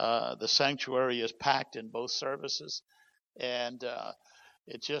 The sanctuary is packed in both services. And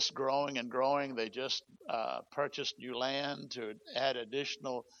it's just growing and growing. They just purchased new land to add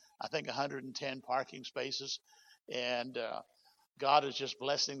additional, I think, 110 parking spaces. And God is just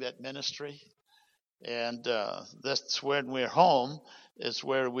blessing that ministry. And that's when we're home, is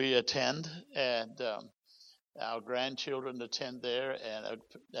where we attend. And our grandchildren attend there, and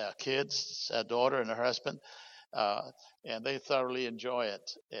our kids, our daughter and her husband, and they thoroughly enjoy it.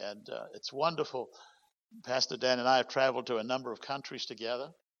 And it's wonderful. Pastor Dan and I have traveled to a number of countries together.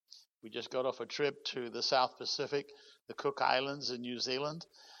 We just got off a trip to the South Pacific, the Cook Islands in New Zealand,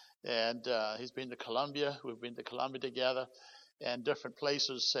 and he's been to Colombia. We've been to Colombia together, and different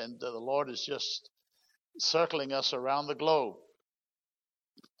places. And the Lord is just circling us around the globe.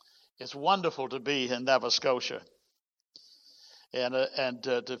 It's wonderful to be in Nova Scotia and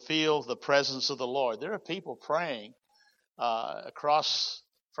to feel the presence of the Lord. There are people praying across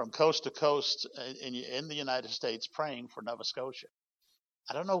from coast to coast in the United States, praying for Nova Scotia.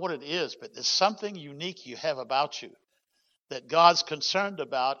 I don't know what it is, but there's something unique you have about you that God's concerned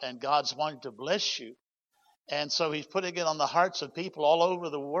about, and God's wanting to bless you. And so he's putting it on the hearts of people all over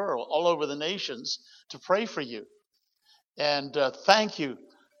the world, all over the nations, to pray for you. And thank you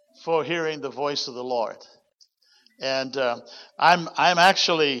for hearing the voice of the Lord. And I'm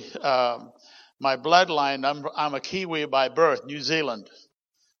actually my bloodline. I'm a Kiwi by birth, New Zealand.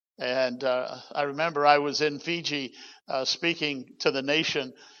 And I remember I was in Fiji speaking to the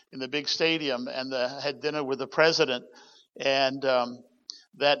nation in the big stadium, and had dinner with the president. And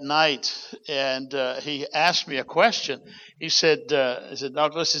that night, and he asked me a question. He said,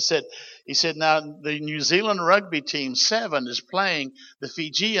 Douglas, he said, now the New Zealand rugby team 7 is playing the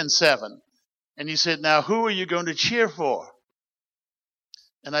Fijian 7. And he said, now who are you going to cheer for?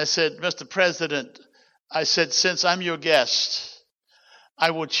 And I said, Mr. President, I said, since I'm your guest,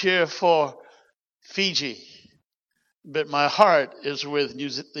 I will cheer for Fiji. But my heart is with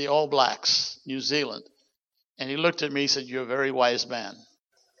the All Blacks, New Zealand. And he looked at me and said, you're a very wise man.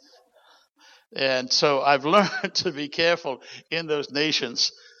 And so I've learned to be careful in those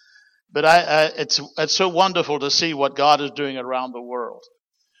nations. But it's so wonderful to see what God is doing around the world.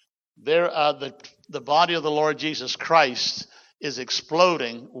 The body of the Lord Jesus Christ is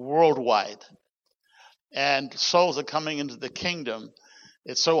exploding worldwide. And souls are coming into the kingdom.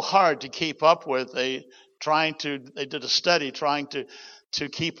 It's so hard to keep up with. They did a study trying to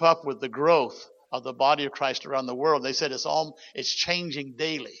keep up with the growth of the body of Christ around the world. They said it's changing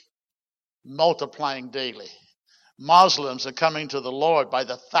daily, multiplying daily. Muslims are coming to the Lord by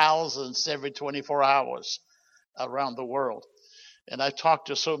the thousands every 24 hours around the world. And I've talked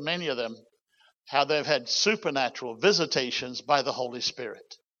to so many of them, how they've had supernatural visitations by the Holy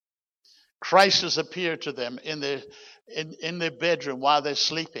Spirit. Christ has appeared to them in their bedroom while they're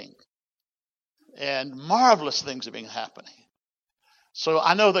sleeping. And marvelous things have been happening. So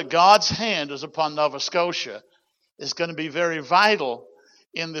I know that God's hand is upon Nova Scotia. Is going to be very vital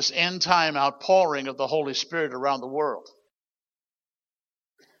in this end time outpouring of the Holy Spirit around the world.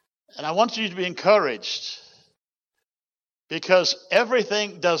 And I want you to be encouraged, because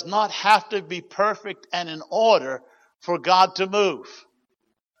everything does not have to be perfect and in order for God to move.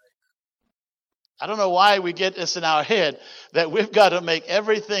 I don't know why we get this in our head that we've got to make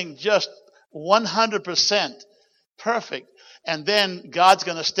everything just 100% perfect, and then God's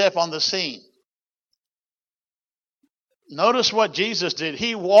going to step on the scene. Notice what Jesus did.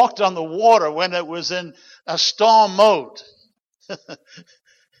 He walked on the water when it was in a storm mode.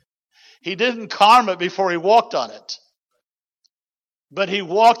 He didn't calm it before he walked on it. But he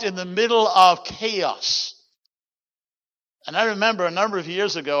walked in the middle of chaos. And I remember a number of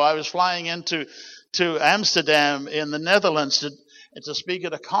years ago, I was flying into to Amsterdam in the Netherlands to speak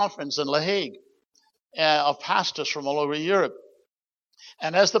at a conference in La Hague of pastors from all over Europe.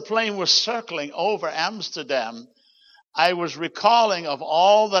 And as the plane was circling over Amsterdam, I was recalling of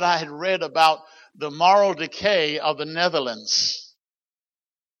all that I had read about the moral decay of the Netherlands.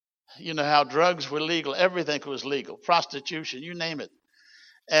 You know how drugs were legal, everything was legal, prostitution, you name it.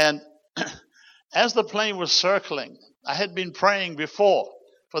 And as the plane was circling, I had been praying before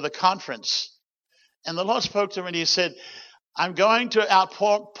for the conference. And the Lord spoke to me and he said, I'm going to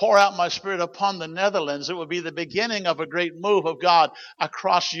pour out my Spirit upon the Netherlands. It will be the beginning of a great move of God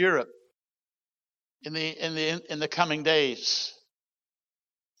across Europe in the coming days.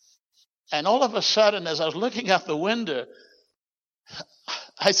 And all of a sudden, as I was looking out the window,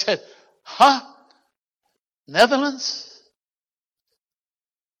 I said, Netherlands?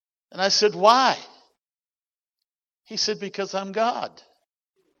 And I said, why? He said, because I'm God.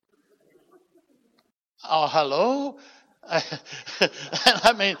 Oh, hello?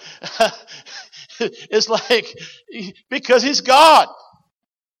 I mean, it's like, because he's God.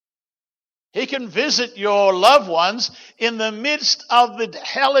 He can visit your loved ones in the midst of the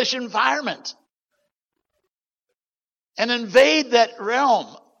hellish environment and invade that realm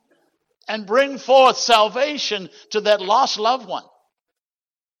and bring forth salvation to that lost loved one.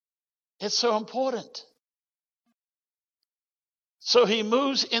 It's so important. So he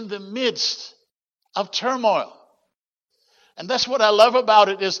moves in the midst of turmoil. And that's what I love about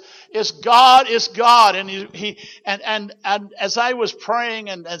it is God is God. And as I was praying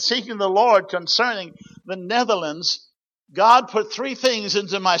and seeking the Lord concerning the Netherlands, God put three things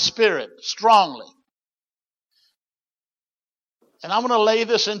into my spirit strongly. And I'm going to lay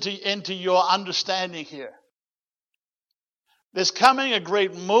this into your understanding here. There's coming a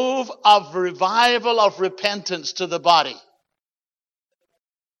great move of revival of repentance to the body.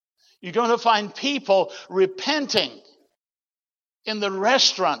 You're going to find people repenting in the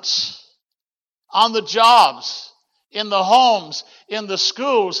restaurants, on the jobs, in the homes, in the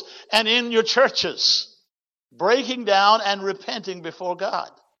schools, and in your churches, breaking down and repenting before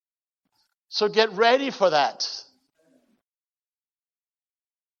God. So get ready for that.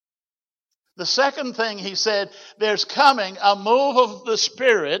 The second thing he said, there's coming a move of the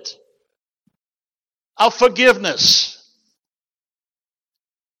Spirit of forgiveness.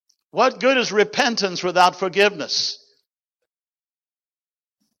 What good is repentance without forgiveness?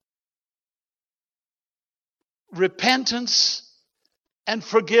 Repentance and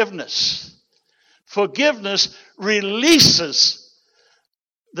forgiveness. Forgiveness releases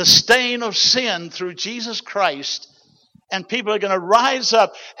the stain of sin through Jesus Christ, and people are going to rise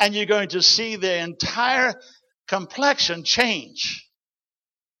up and you're going to see their entire complexion change.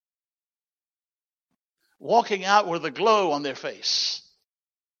 Walking out with a glow on their face.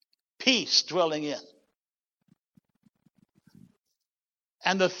 Peace dwelling in.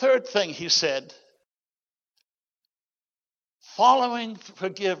 And the third thing he said, following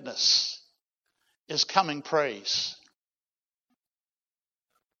forgiveness is coming praise.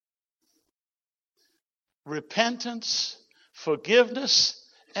 Repentance, forgiveness,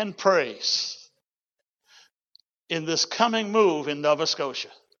 and praise in this coming move in Nova Scotia.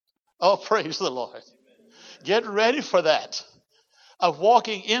 Oh, praise the Lord. Get ready for that. Of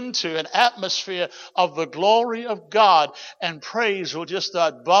walking into an atmosphere of the glory of God, and praise will just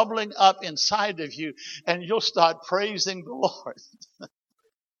start bubbling up inside of you, and you'll start praising the Lord.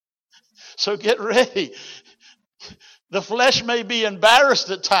 So get ready. The flesh may be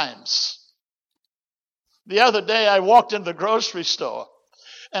embarrassed at times. The other day I walked in the grocery store,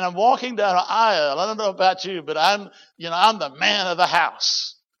 and I'm walking down an aisle. I don't know about you, but I'm the man of the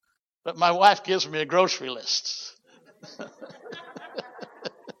house. But my wife gives me a grocery list.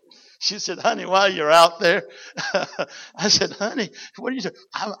 She said, honey, while you're out there, I said, honey, what are you doing?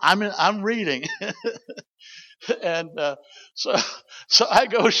 I'm reading. And so I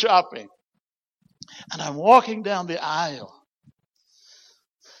go shopping, and I'm walking down the aisle.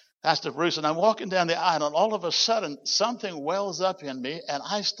 Pastor Bruce, and I'm walking down the aisle, and all of a sudden something wells up in me, and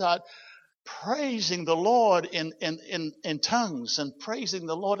I start praising the Lord in tongues and praising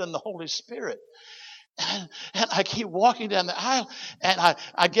the Lord in the Holy Spirit. And I keep walking down the aisle, and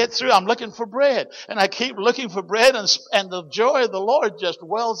I get through. I'm looking for bread, and I keep looking for bread, and the joy of the Lord just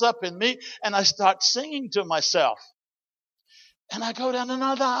wells up in me, and I start singing to myself. And I go down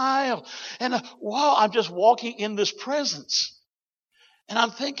another aisle, and wow, I'm just walking in this presence. And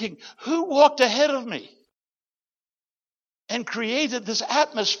I'm thinking, who walked ahead of me and created this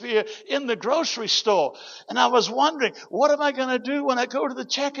atmosphere in the grocery store? And I was wondering, what am I going to do when I go to the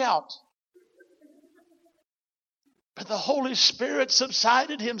checkout? But the Holy Spirit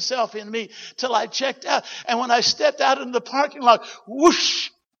subsided himself in me till I checked out. And when I stepped out in the parking lot, whoosh,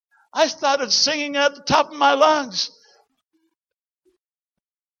 I started singing at the top of my lungs.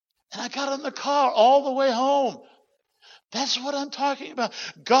 And I got in the car all the way home. That's what I'm talking about.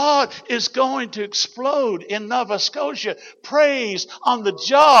 God is going to explode in Nova Scotia. Praise on the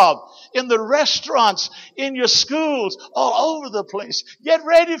job, in the restaurants, in your schools, all over the place. Get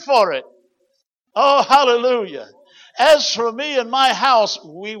ready for it. Oh, hallelujah. As for me and my house,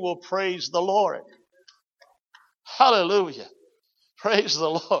 we will praise the Lord. Hallelujah. Praise the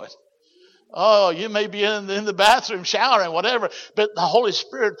Lord. Oh, you may be in the bathroom showering, whatever, but the Holy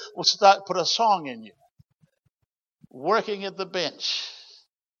Spirit will start put a song in you. Working at the bench.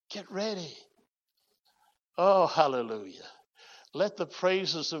 Get ready. Oh, hallelujah. Let the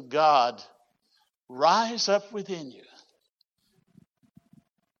praises of God rise up within you.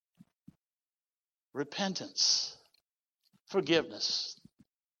 Repentance. Forgiveness.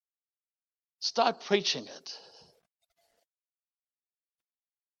 Start preaching it.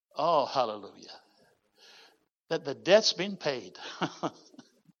 Oh, hallelujah. That the debt's been paid.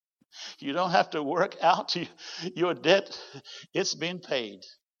 You don't have to work out your debt. It's been paid.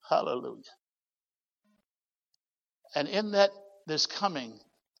 Hallelujah. And in that, there's coming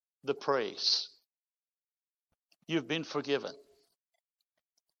the praise. You've been forgiven.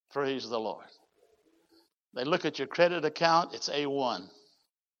 Praise the Lord. They look at your credit account, it's A1.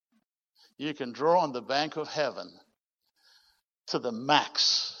 You can draw on the bank of heaven to the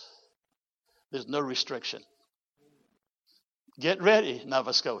max. There's no restriction. Get ready,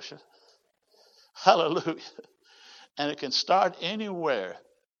 Nova Scotia. Hallelujah. And it can start anywhere.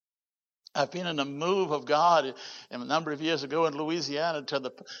 I've been in a move of God a number of years ago in Louisiana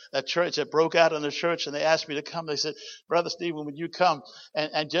to that church that broke out in the church, and they asked me to come. They said, Brother Stephen, would you come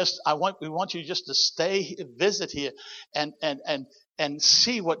and we want you just to stay, visit here, and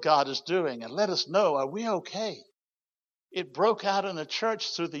see what God is doing, and let us know, are we okay? It broke out in the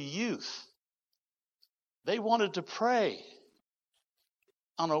church through the youth. They wanted to pray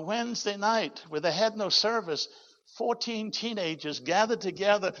on a Wednesday night where they had no service. 14 teenagers gathered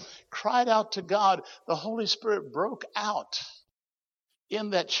together, cried out to God. The Holy Spirit broke out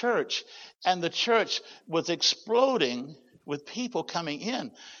in that church, and the church was exploding with people coming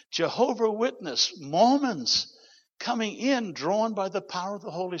in. Jehovah's Witness, Mormons coming in, drawn by the power of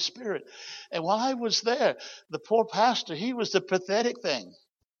the Holy Spirit. And while I was there, the poor pastor, he was the pathetic thing.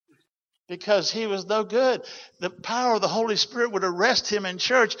 Because he was no good. The power of the Holy Spirit would arrest him in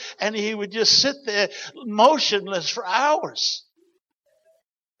church, and he would just sit there motionless for hours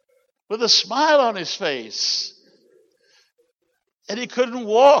with a smile on his face. And he couldn't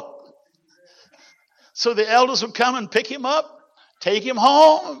walk. So the elders would come and pick him up, take him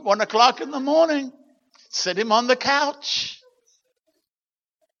home 1 o'clock in the morning, sit him on the couch.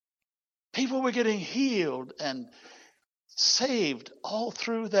 People were getting healed and saved all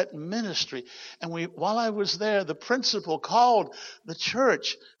through that ministry. And while I was there, the principal called the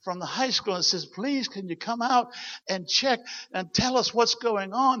church from the high school and says, please, can you come out and check and tell us what's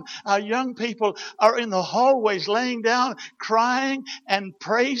going on? Our young people are in the hallways laying down, crying and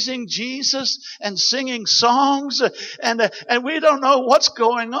praising Jesus and singing songs. And we don't know what's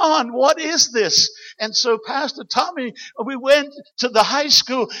going on. What is this? And so Pastor Tommy, we went to the high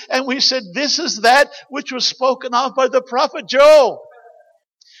school and we said, this is that which was spoken of by the prophet Joel.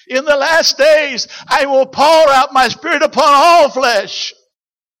 In the last days, I will pour out my spirit upon all flesh.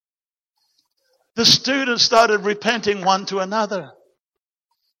 The students started repenting one to another.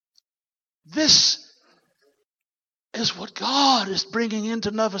 This is what God is bringing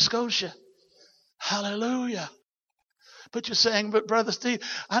into Nova Scotia. Hallelujah. But you're saying, but Brother Steve,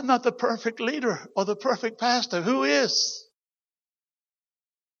 I'm not the perfect leader or the perfect pastor. Who is?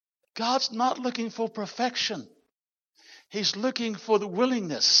 God's not looking for perfection. He's looking for the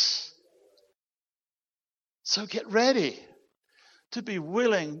willingness. So get ready to be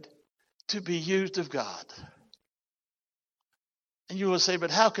willing to be used of God. And you will say,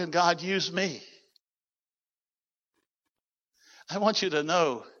 but how can God use me? I want you to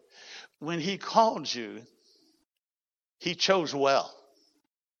know, when He called you, He chose well.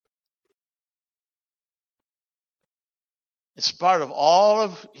 It's part of all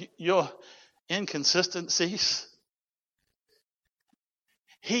of your inconsistencies.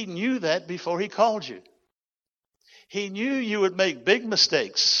 He knew that before He called you. He knew you would make big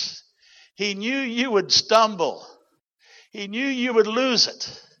mistakes. He knew you would stumble. He knew you would lose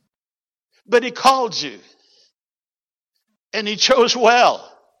it. But He called you. And He chose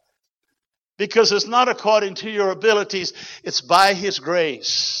well. Because it's not according to your abilities. It's by His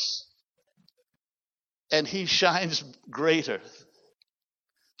grace. and he shines greater.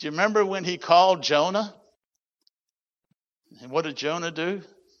 Do you remember when he called Jonah? And what did Jonah do?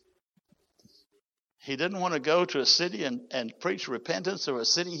 He didn't want to go to a city and preach repentance to a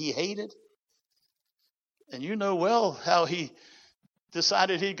city he hated. And you know well how he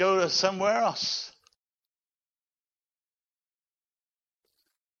decided he'd go to somewhere else.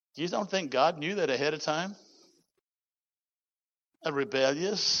 You don't think God knew that ahead of time? A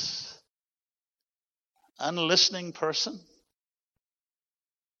rebellious, unlistening person.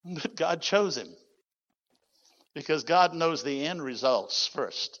 But God chose him because God knows the end results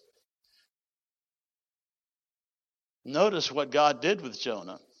first. Notice what God did with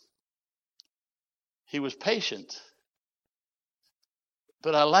Jonah. He was patient.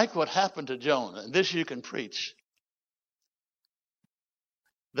 But I like what happened to Jonah, and this you can preach.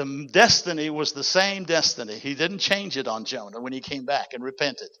 The destiny was the same destiny. He didn't change it on Jonah when he came back and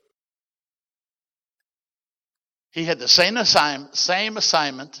repented. He had the same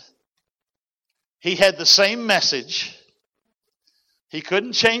assignment. He had the same message. He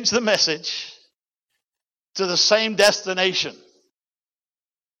couldn't change the message to the same destination.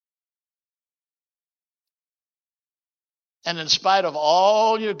 And in spite of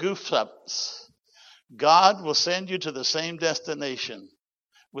all your goof-ups, God will send you to the same destination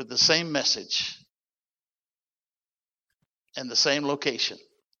with the same message and the same location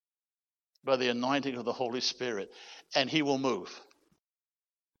by the anointing of the Holy Spirit. And He will move.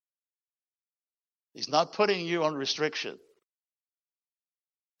 He's not putting you on restriction.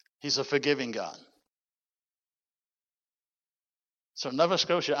 He's a forgiving God. So Nova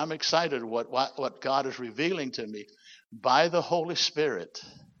Scotia, I'm excited what God is revealing to me by the Holy Spirit.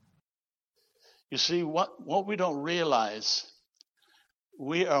 You see, what we don't realize,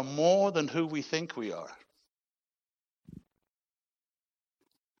 we are more than who we think we are.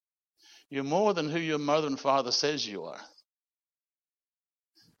 You're more than who your mother and father says you are.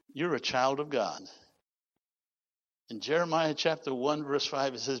 You're a child of God. In Jeremiah chapter 1, verse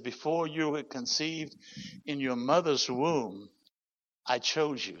 5, it says, before you were conceived in your mother's womb, I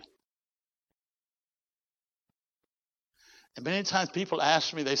chose you. And many times people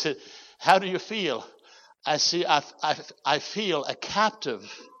ask me, they said, how do you feel? I feel a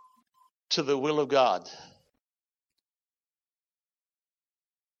captive to the will of God.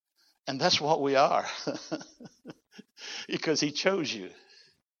 And that's what we are. Because He chose you.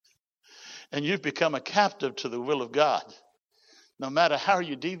 And you've become a captive to the will of God. No matter how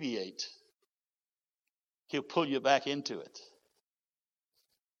you deviate, He'll pull you back into it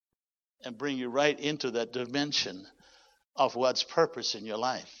and bring you right into that dimension of what's purpose in your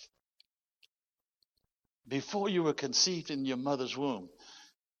life. Before you were conceived in your mother's womb,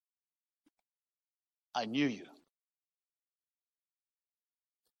 I knew you.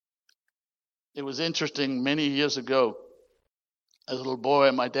 It was interesting, many years ago, as a little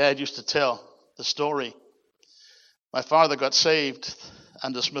boy, my dad used to tell the story. My father got saved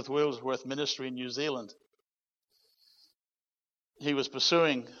under Smith Wigglesworth Ministry in New Zealand. He was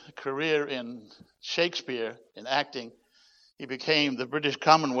pursuing a career in Shakespeare, in acting. He became the British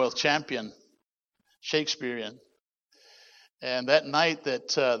Commonwealth champion, Shakespearean. And that night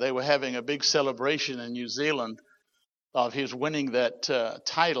that they were having a big celebration in New Zealand of his winning that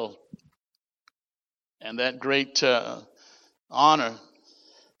title and that great honor,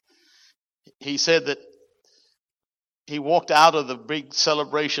 he said that he walked out of the big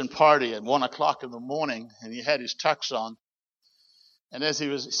celebration party at 1 o'clock in the morning, and he had his tux on. And as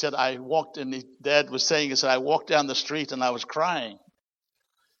he said, I walked, and his dad was saying, he said, I walked down the street and I was crying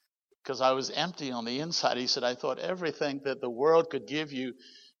because I was empty on the inside. He said, I thought everything that the world could give you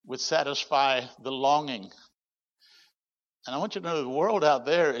would satisfy the longing. And I want you to know the world out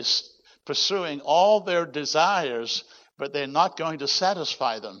there is pursuing all their desires, but they're not going to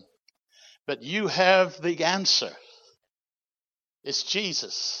satisfy them. But you have the answer. It's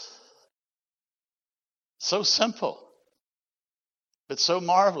Jesus. So simple, but so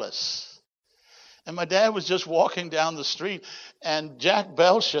marvelous. And my dad was just walking down the street, and Jack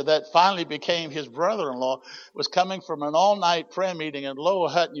Belcher, that finally became his brother-in-law, was coming from an all-night prayer meeting in Lower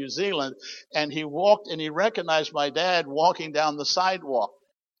Hutt, New Zealand, and he walked and he recognized my dad walking down the sidewalk.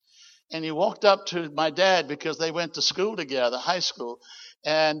 And he walked up to my dad because they went to school together, high school.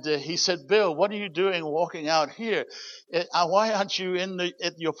 And he said, Bill, what are you doing walking out here? Why aren't you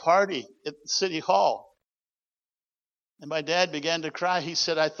at your party at City Hall? And my dad began to cry. He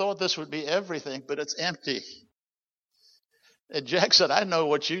said, I thought this would be everything, but it's empty. And Jack said, I know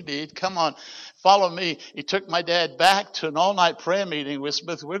what you need. Come on, follow me. He took my dad back to an all-night prayer meeting where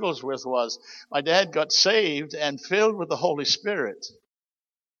Smith Wigglesworth was. My dad got saved and filled with the Holy Spirit.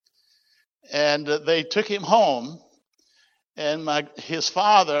 And they took him home, and his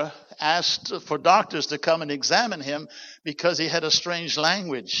father asked for doctors to come and examine him because he had a strange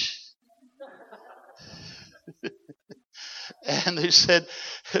language. And they said,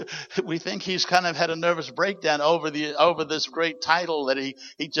 we think he's kind of had a nervous breakdown over this great title that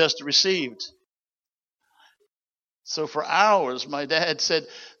he just received. So for hours, my dad said,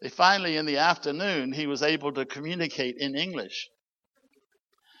 finally in the afternoon, he was able to communicate in English.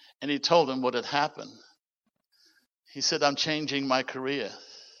 And he told them what had happened. He said, I'm changing my career.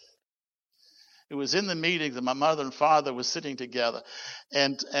 It was in the meeting that my mother and father were sitting together,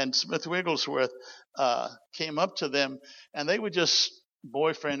 and Smith Wigglesworth came up to them, and they were just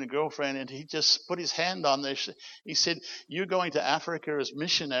boyfriend and girlfriend, and he just put his hand on their. He said, "You're going to Africa as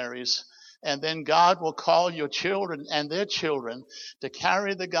missionaries, and then God will call your children and their children to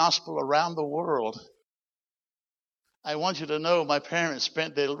carry the gospel around the world." I want you to know my parents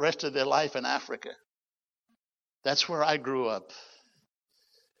spent the rest of their life in Africa. That's where I grew up.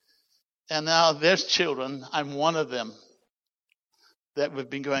 And now there's children, I'm one of them, that have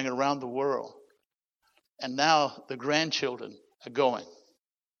been going around the world. And now the grandchildren are going.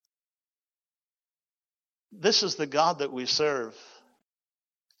 This is the God that we serve.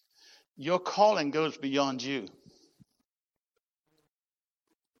 Your calling goes beyond you.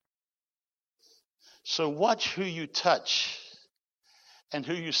 So watch who you touch and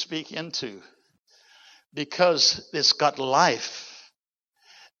who you speak into, because it's got life.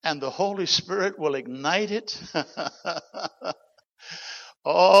 And the Holy Spirit will ignite it.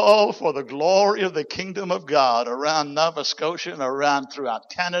 Oh, for the glory of the kingdom of God around Nova Scotia and around throughout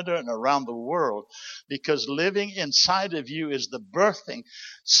Canada and around the world. Because living inside of you is the birthing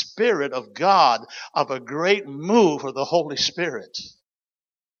Spirit of God of a great move of the Holy Spirit.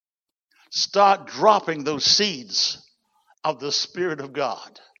 Start dropping those seeds of the Spirit of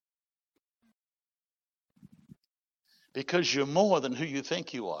God. Because you're more than who you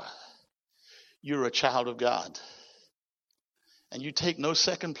think you are. You're a child of God. And you take no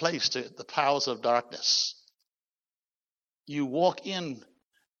second place to the powers of darkness. You walk in,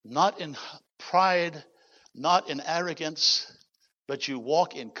 not in pride, not in arrogance, but you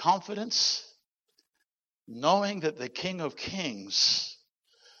walk in confidence, knowing that the King of Kings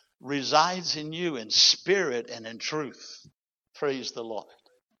resides in you in spirit and in truth. Praise the Lord.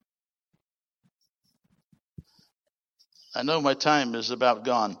 I know my time is about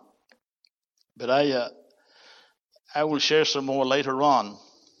gone, but I will share some more later on.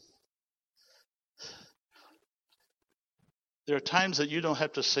 There are times that you don't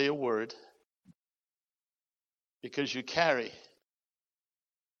have to say a word because you carry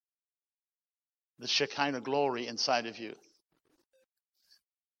the Shekinah glory inside of you.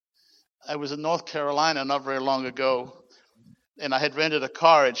 I was in North Carolina not very long ago, and I had rented a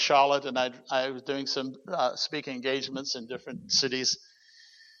car in Charlotte, and I was doing some speaking engagements in different cities.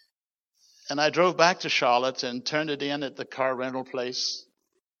 And I drove back to Charlotte and turned it in at the car rental place.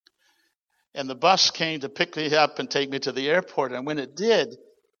 And the bus came to pick me up and take me to the airport. And when it did,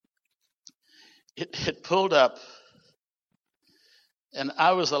 it pulled up. And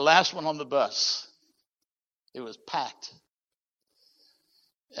I was the last one on the bus. It was packed.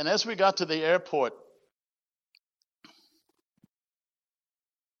 And as we got to the airport,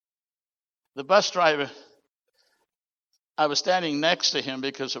 the bus driver, I was standing next to him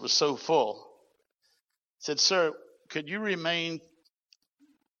because it was so full, said, "Sir, could you remain?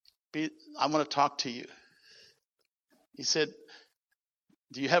 I want to talk to you." He said,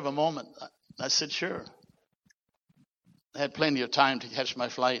 "Do you have a moment?" I said, "Sure." I had plenty of time to catch my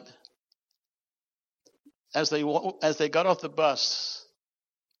flight. As they got off the bus,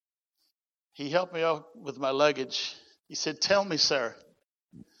 he helped me out with my luggage. He said, "Tell me, sir,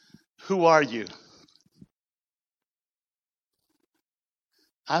 who are you?"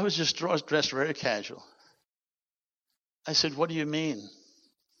 I was just dressed very casual. I said, "What do you mean?"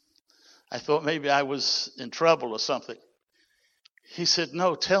 I thought maybe I was in trouble or something. He said,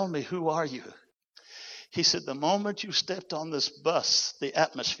 "No, tell me, who are you?" He said, "The moment you stepped on this bus, the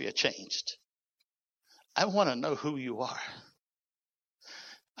atmosphere changed. I want to know who you are."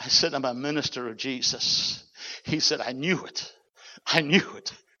 I said, "I'm a minister of Jesus." He said, "I knew it. I knew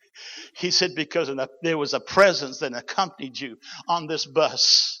it." He said, "Because there was a presence that accompanied you on this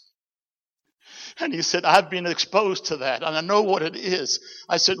bus." And he said, "I've been exposed to that, and I know what it is."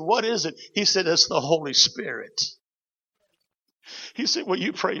 I said, "What is it?" He said, "It's the Holy Spirit." He said, "Will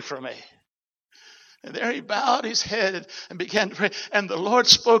you pray for me?" And there he bowed his head and began to pray. And the Lord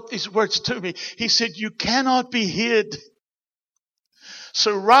spoke these words to me. He said, "You cannot be hid.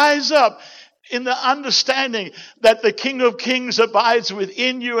 So rise up in the understanding that the King of Kings abides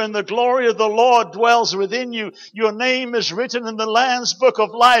within you and the glory of the Lord dwells within you. Your name is written in the Lamb's book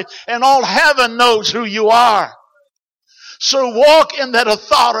of life, and all heaven knows who you are. So walk in that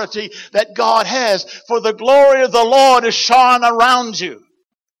authority that God has, for the glory of the Lord is shone around you.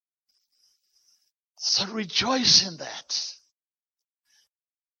 So rejoice in that.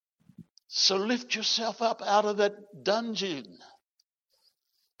 So lift yourself up out of that dungeon,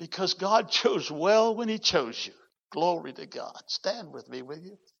 because God chose well when He chose you. Glory to God. Stand with me, will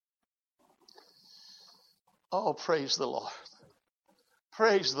you? Oh, praise the Lord.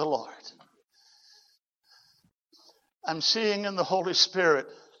 Praise the Lord. I'm seeing in the Holy Spirit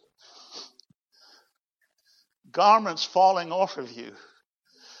garments falling off of you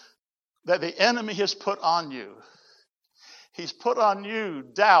that the enemy has put on you. He's put on you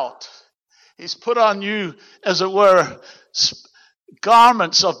doubt. He's put on you, as it were,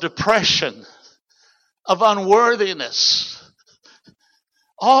 garments of depression, of unworthiness.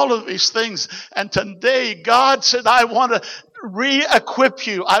 All of these things. And today God said, I want to re-equip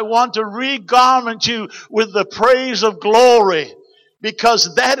you. I want to re-garment you with the praise of glory,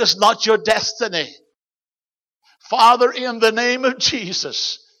 because that is not your destiny. Father, in the name of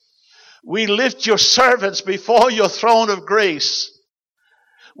Jesus, we lift your servants before your throne of grace.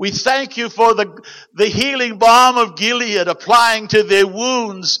 We thank you for the healing balm of Gilead applying to their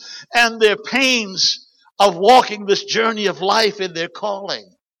wounds and their pains of walking this journey of life in their calling.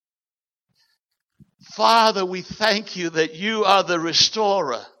 Father, we thank you that you are the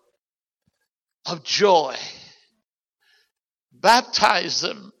restorer of joy. Baptize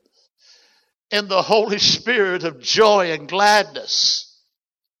them in the Holy Spirit of joy and gladness.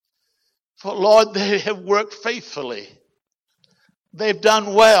 For Lord, they have worked faithfully. They've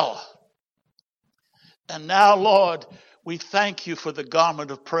done well. And now, Lord, we thank you for the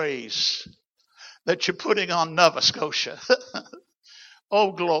garment of praise that you're putting on Nova Scotia.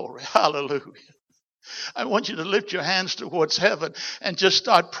 Oh, glory. Hallelujah. I want you to lift your hands towards heaven and just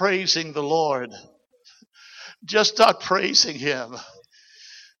start praising the Lord. Just start praising Him.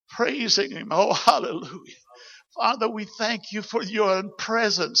 Praising Him. Oh, hallelujah. Father, we thank you for your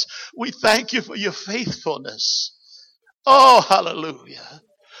presence. We thank you for your faithfulness. Oh, hallelujah.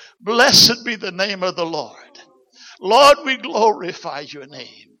 Blessed be the name of the Lord. Lord, we glorify your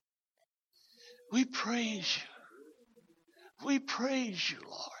name. We praise you. We praise you,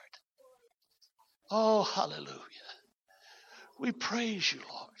 Lord. Oh, hallelujah. We praise you,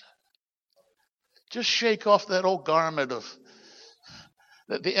 Lord. Just shake off that old garment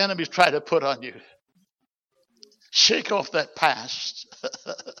that the enemies try to put on you. Shake off that past.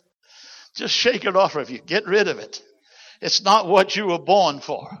 Just shake it off of you. Get rid of it. It's not what you were born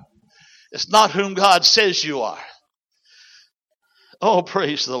for. It's not whom God says you are. Oh,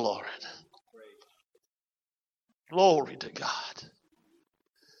 praise the Lord. Glory to God.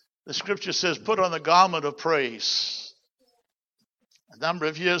 The scripture says, put on the garment of praise. A number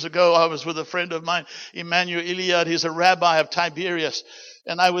of years ago, I was with a friend of mine, Emmanuel Iliad. He's a rabbi of Tiberias.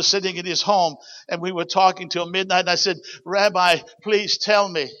 And I was sitting in his home, and we were talking till midnight. And I said, Rabbi, please tell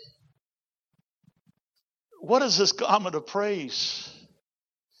me, what is this garment of praise?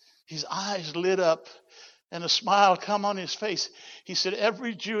 His eyes lit up, and a smile come on his face. He said,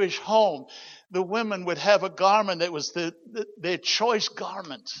 every Jewish home, the women would have a garment that was their choice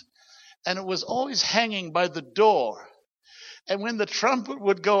garment. And it was always hanging by the door. And when the trumpet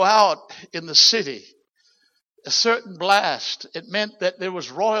would go out in the city, a certain blast, it meant that there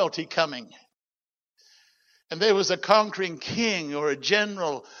was royalty coming. And there was a conquering king or a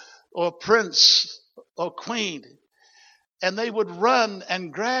general or a prince or queen. And they would run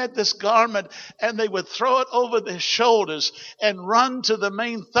and grab this garment and they would throw it over their shoulders and run to the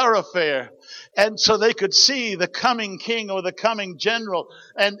main thoroughfare. And so they could see the coming king or the coming general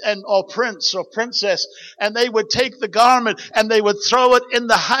or prince or princess. And they would take the garment and they would throw it in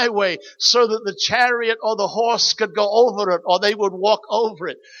the highway so that the chariot or the horse could go over it, or they would walk over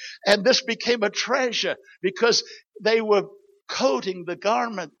it. And this became a treasure because they were coating the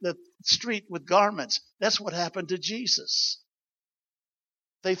garment, the street with garments. That's what happened to Jesus.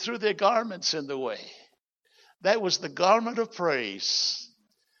 They threw their garments in the way. That was the garment of praise.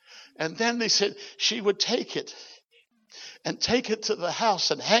 And then they said she would take it and take it to the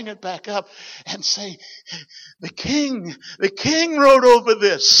house and hang it back up and say, the king rode over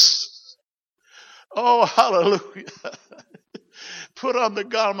this. Oh, hallelujah. Put on the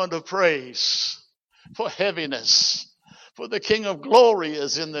garment of praise for heaviness. For the King of glory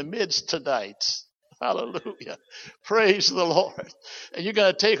is in the midst tonight. Hallelujah. Praise the Lord. And you're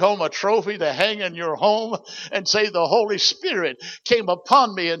going to take home a trophy to hang in your home and say, the Holy Spirit came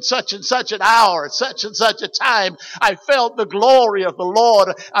upon me in such and such an hour, such and such a time. I felt the glory of the Lord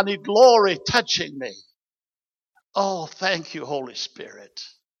and the glory touching me. Oh, thank you, Holy Spirit.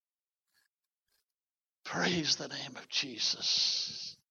 Praise the name of Jesus.